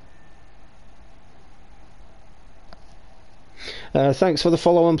 Thanks for the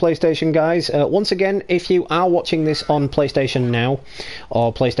follow on PlayStation, guys. Once again, if you are watching this on PlayStation Now,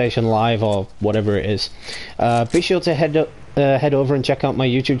 or PlayStation Live, or whatever it is, be sure to head over and check out my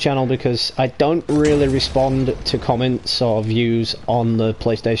YouTube channel, because I don't really respond to comments or views on the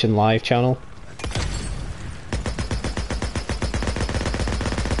PlayStation Live channel.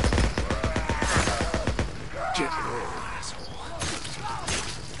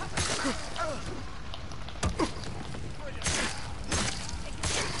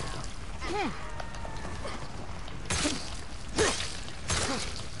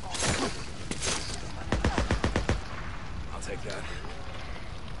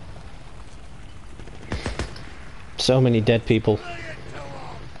 So many dead people.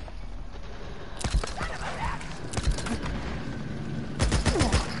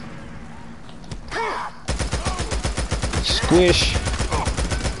 Squish.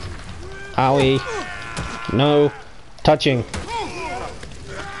 Owie. No. Touching.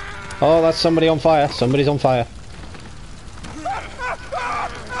 Oh, that's somebody on fire. Somebody's on fire.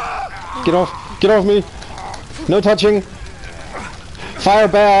 Get off. Get off me. No touching. Fire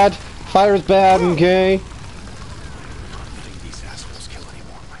bad. Fire is bad, okay?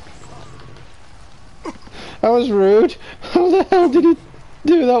 That was rude. How the hell did he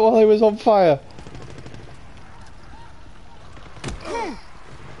do that while he was on fire?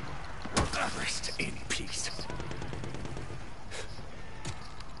 Rest in peace.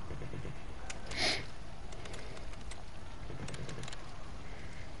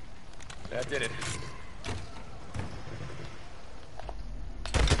 That did it.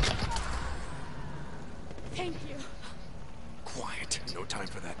 Thank you. Quiet. No time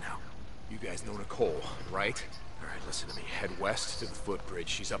for that now. You guys know Nicole, right? Alright, listen to me. Head west to the footbridge.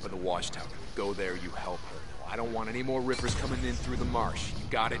 She's up in the watchtower. Go there, you help her. I don't want any more Rippers coming in through the marsh. You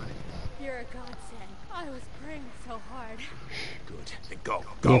got it? You're a godsend. I was praying so hard. Good. Then go.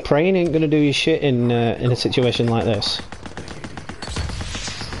 Yeah, praying ain't gonna do you shit in a situation like this.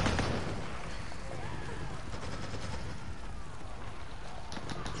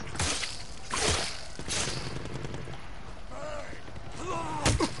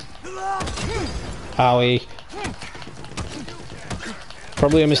 Owie.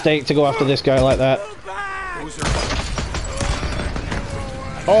 Probably a mistake to go after this guy like that.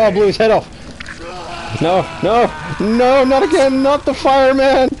 Oh, I blew his head off. No, not again, not the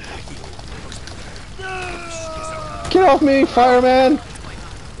fireman. Get off me, fireman.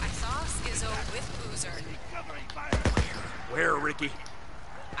 I saw Skizzo with Boozer. Where, Ricky?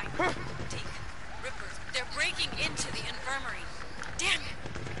 Deke. Rippers. They're breaking into the infirmary. Damn it.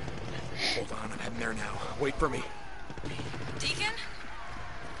 Hold on, I'm heading there now. Wait for me. Deacon?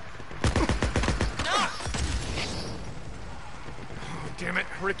 No! damn it,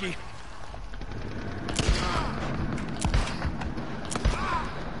 Ricky.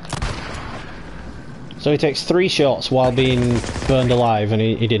 So he takes 3 shots while being burned alive, and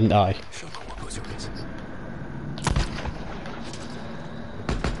he didn't die.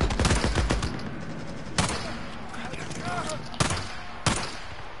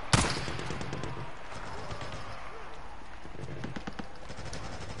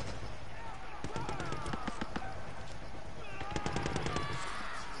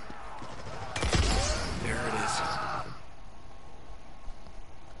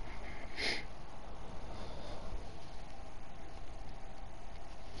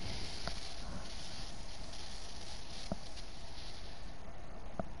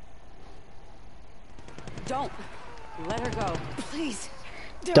 Don't let her go, please.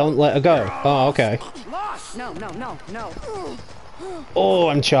 Don't let her go. Oh, okay. No, no, no, no. Oh,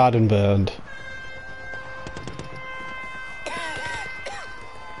 I'm charred and burned.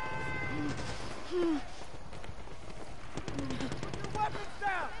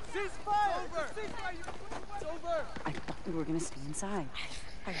 I thought we were gonna stay inside.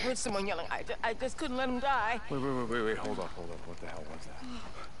 I heard someone yelling. I just couldn't let him die. Wait, hold up. What the hell was that?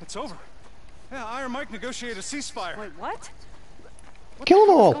 It's over. Yeah, Iron Mike negotiated a ceasefire. Wait, what? Kill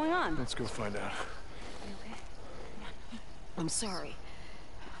them all! What's going on? Let's go find out. I'm sorry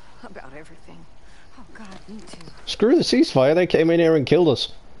about everything. Oh God, me too. Screw the ceasefire, they came in here and killed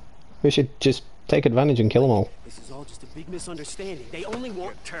us. We should just take advantage and kill them all. This is all just a big misunderstanding. They only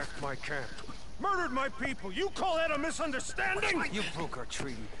want... You attacked my camp. Murdered my people. You call that a misunderstanding? You broke our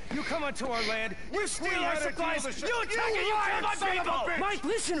treaty. You come onto our land. You steal our supplies. You attack and you kill my people. Mike,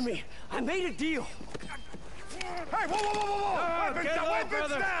 listen to me. I made a deal. Hey, whoa!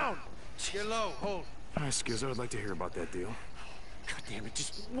 Weapons down! Get low. Hold. All right, Skizzo, I'd like to hear about that deal. God damn it,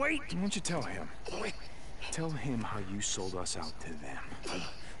 just wait. Why don't you tell him? Tell him how you sold us out to them.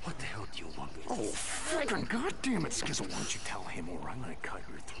 What the hell do you want me to do? Oh, friggin' goddamn it, Skizzo, why don't you tell him or I'm gonna cut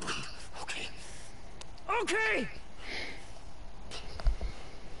your throat. Okay. Okay!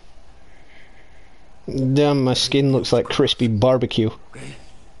 Damn, my skin looks like crispy barbecue. Okay.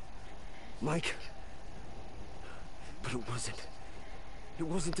 Mike. But it wasn't. It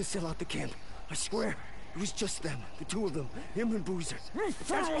wasn't to sell out the camp. I swear. It was just them. The two of them. Him and Boozer.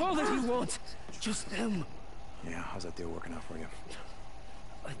 That's all that he wants. Just them. Yeah, how's that deal working out for you?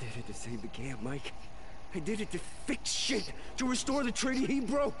 I did it to save the camp, Mike. I did it to fix shit. To restore the treaty he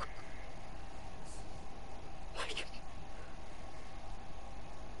broke. Mike.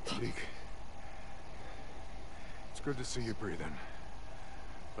 Deke. It's good to see you breathing.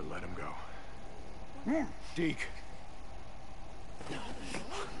 But let him go. Deke.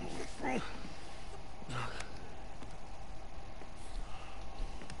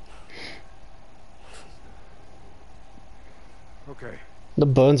 Okay. The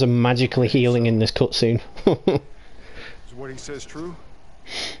burns are magically healing in this cutscene. Is what he says true?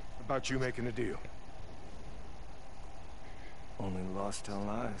 About you making a deal? Only lost tell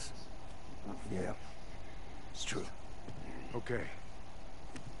lies. Yeah. It's true. Okay.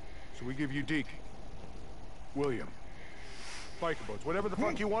 So we give you Deke, William, biker boats, whatever the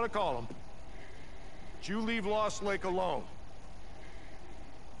fuck you want to call them. But you leave Lost Lake alone.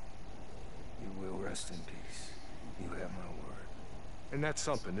 You will rest in peace. You have my word. And that's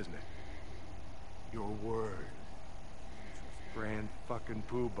something, isn't it? Your word. Grand fucking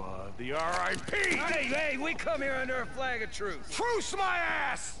poobah of the R.I.P. Hey, we come here under a flag of truce. Truce my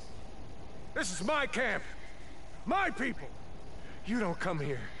ass! This is my camp. My people. You don't come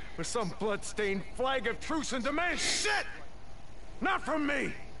here with some blood-stained flag of truce and demand shit! Not from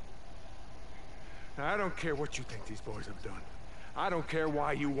me! Now, I don't care what you think these boys have done. I don't care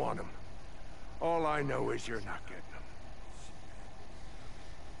why you want them. All I know is you're not getting them.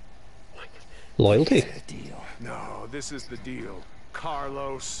 Loyalty. Deal. No, this is the deal,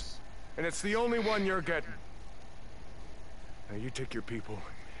 Carlos. And it's the only one you're getting. Now you take your people,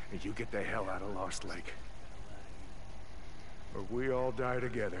 and you get the hell out of Lost Lake. Or we all die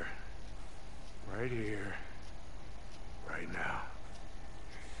together. Right here. Right now.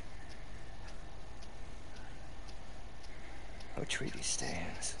 Our treaty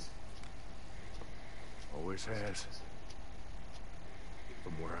stands. Always has.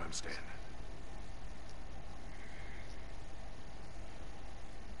 From where I'm standing.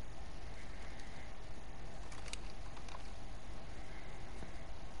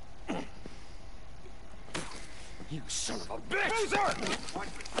 You son of a bitch!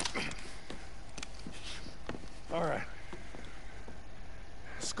 All right.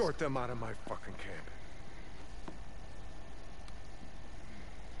 Escort them out of my fucking camp.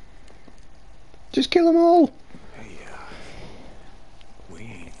 Just kill them all. Hey,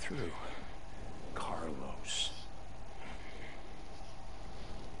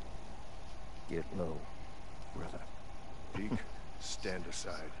 Get low, brother. Deke, stand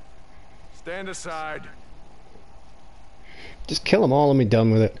aside. Stand aside! Just kill them all and be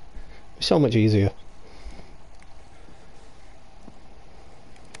done with it. It's so much easier.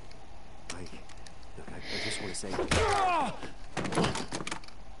 Mike, look, I just want to say...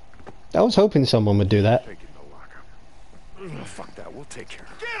 I was hoping someone would do that. Take it in the lockup. Oh, fuck that, we'll take care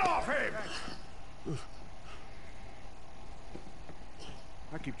of it. Get off him!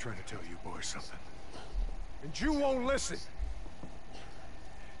 I keep trying to tell you boys something. And you won't listen.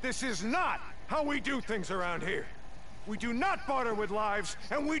 This is not how we do things around here. We do not barter with lives,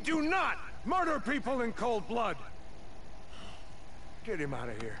 and we do not murder people in cold blood. Get him out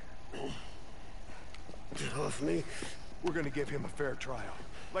of here. Get off me. We're gonna give him a fair trial.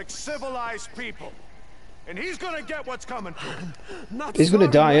 Like civilized people. And he's gonna get what's coming to him. He's gonna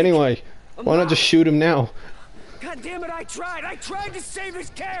die anyway. Why not just shoot him now? God damn it, I tried! I tried to save his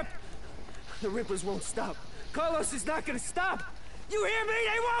camp! The Rippers won't stop. Carlos is not gonna stop! You hear me?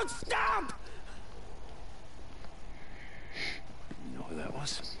 They won't stop! You know who that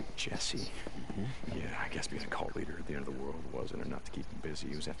was? Jesse. Yeah, I guess being a cult leader at the end of the world wasn't enough to keep him busy.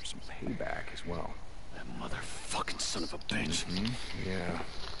 He was after some payback as well. That motherfucking son of a bitch. Yeah. I'm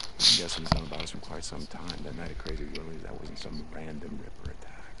guessing he's known about us for quite some time. That night of Crazy Willie's, that wasn't some random Ripper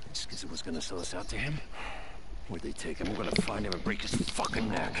attack. Just because it was gonna sell us out to him? Where'd they take him? We're gonna find him and break his fucking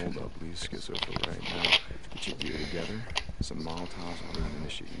neck. Hold up, please. Schizo for right now. Get your gear together. Some Molotovs, I'll leave in the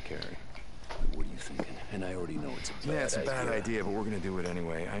shit you carry. What are you thinking? And I already know it's a bad idea. Yeah, it's a bad idea, but we're gonna do it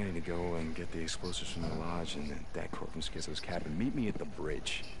anyway. I need to go and get the explosives from the lodge and that core from Schizo's cabin. Meet me at the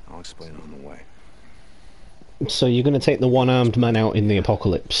bridge. I'll explain on the way. So you're going to take the one-armed man out in the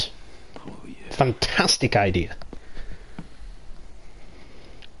apocalypse. Oh, yeah. Fantastic idea.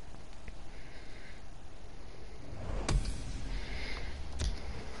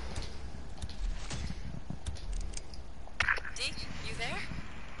 Deke, you there?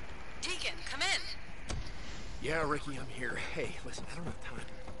 Deacon, come in. Yeah, Ricky, I'm here. Hey, listen, I don't have time.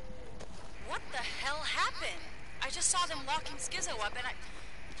 What the hell happened? I just saw them locking Schizo up and I...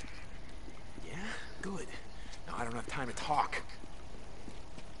 Yeah? Good. No, I don't have time to talk.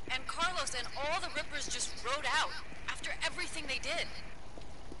 And Carlos and all the Rippers just rode out after everything they did.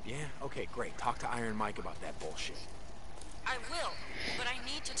 Yeah? Okay, great. Talk to Iron Mike about that bullshit. I will, but I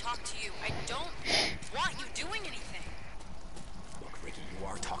need to talk to you. I don't want you doing anything. Look, Ricky, you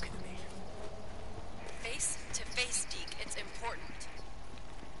are talking to me. Face to face, Deke. It's important.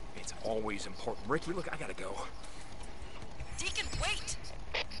 It's always important. Ricky, look, I gotta go. Deacon, wait!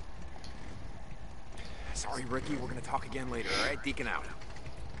 Sorry, Ricky, we're gonna talk again later, alright? Deacon out.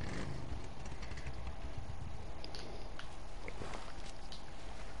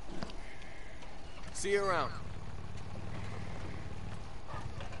 See you around.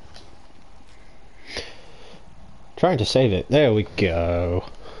 Trying to save it. There we go.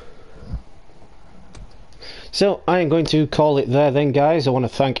 So, I am going to call it there then, guys. I want to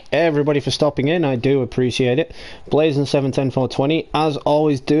thank everybody for stopping in. I do appreciate it. Blazing710420, as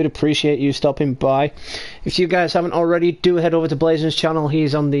always, do appreciate you stopping by. If you guys haven't already, do head over to Blazing's channel.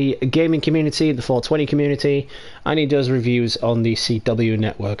 He's on the gaming community, the 420 community, and he does reviews on the CW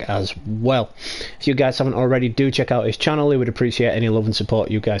network as well. If you guys haven't already, do check out his channel. He would appreciate any love and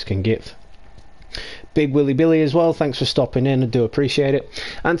support you guys can give. Big Willy Billy as well, thanks for stopping in, I do appreciate it.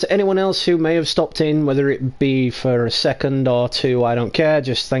 And to anyone else who may have stopped in, whether it be for a second or two, I don't care,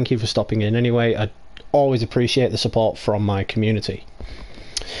 just thank you for stopping in anyway. I always appreciate the support from my community.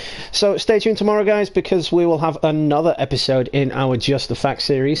 So stay tuned tomorrow, guys, because we will have another episode in our Just the Facts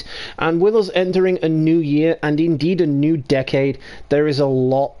series. And with us entering a new year, and indeed a new decade, there is a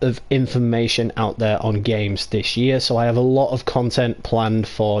lot of information out there on games this year. So I have a lot of content planned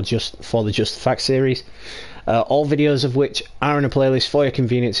for the Just the Facts series. All videos of which are in a playlist for your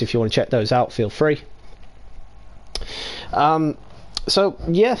convenience. If you want to check those out, feel free. So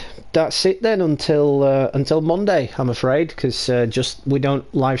yeah, that's it then until Monday, I'm afraid, because we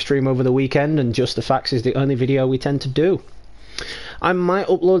don't live stream over the weekend, and Just the Facts is the only video we tend to do. I might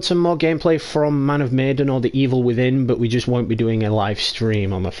upload some more gameplay from Man of Maiden or The Evil Within, but we just won't be doing a live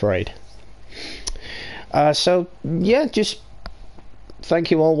stream, I'm afraid. So yeah, just thank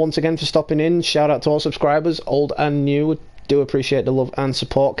you all once again for stopping in. Shout out to all subscribers, old and new. Do appreciate the love and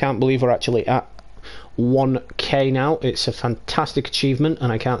support. Can't believe we're actually at 1k now. It's a fantastic achievement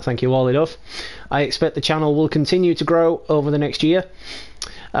and I can't thank you all enough. I expect the channel will continue to grow over the next year.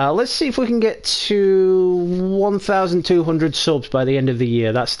 Let's see if we can get to 1,200 subs by the end of the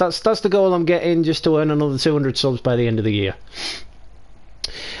year. That's the goal I'm getting, just to earn another 200 subs by the end of the year.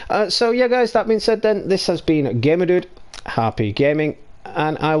 So yeah, guys, that being said then, this has been Gamer Dude, happy gaming,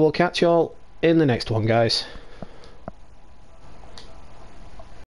 and I will catch you all in the next one, guys.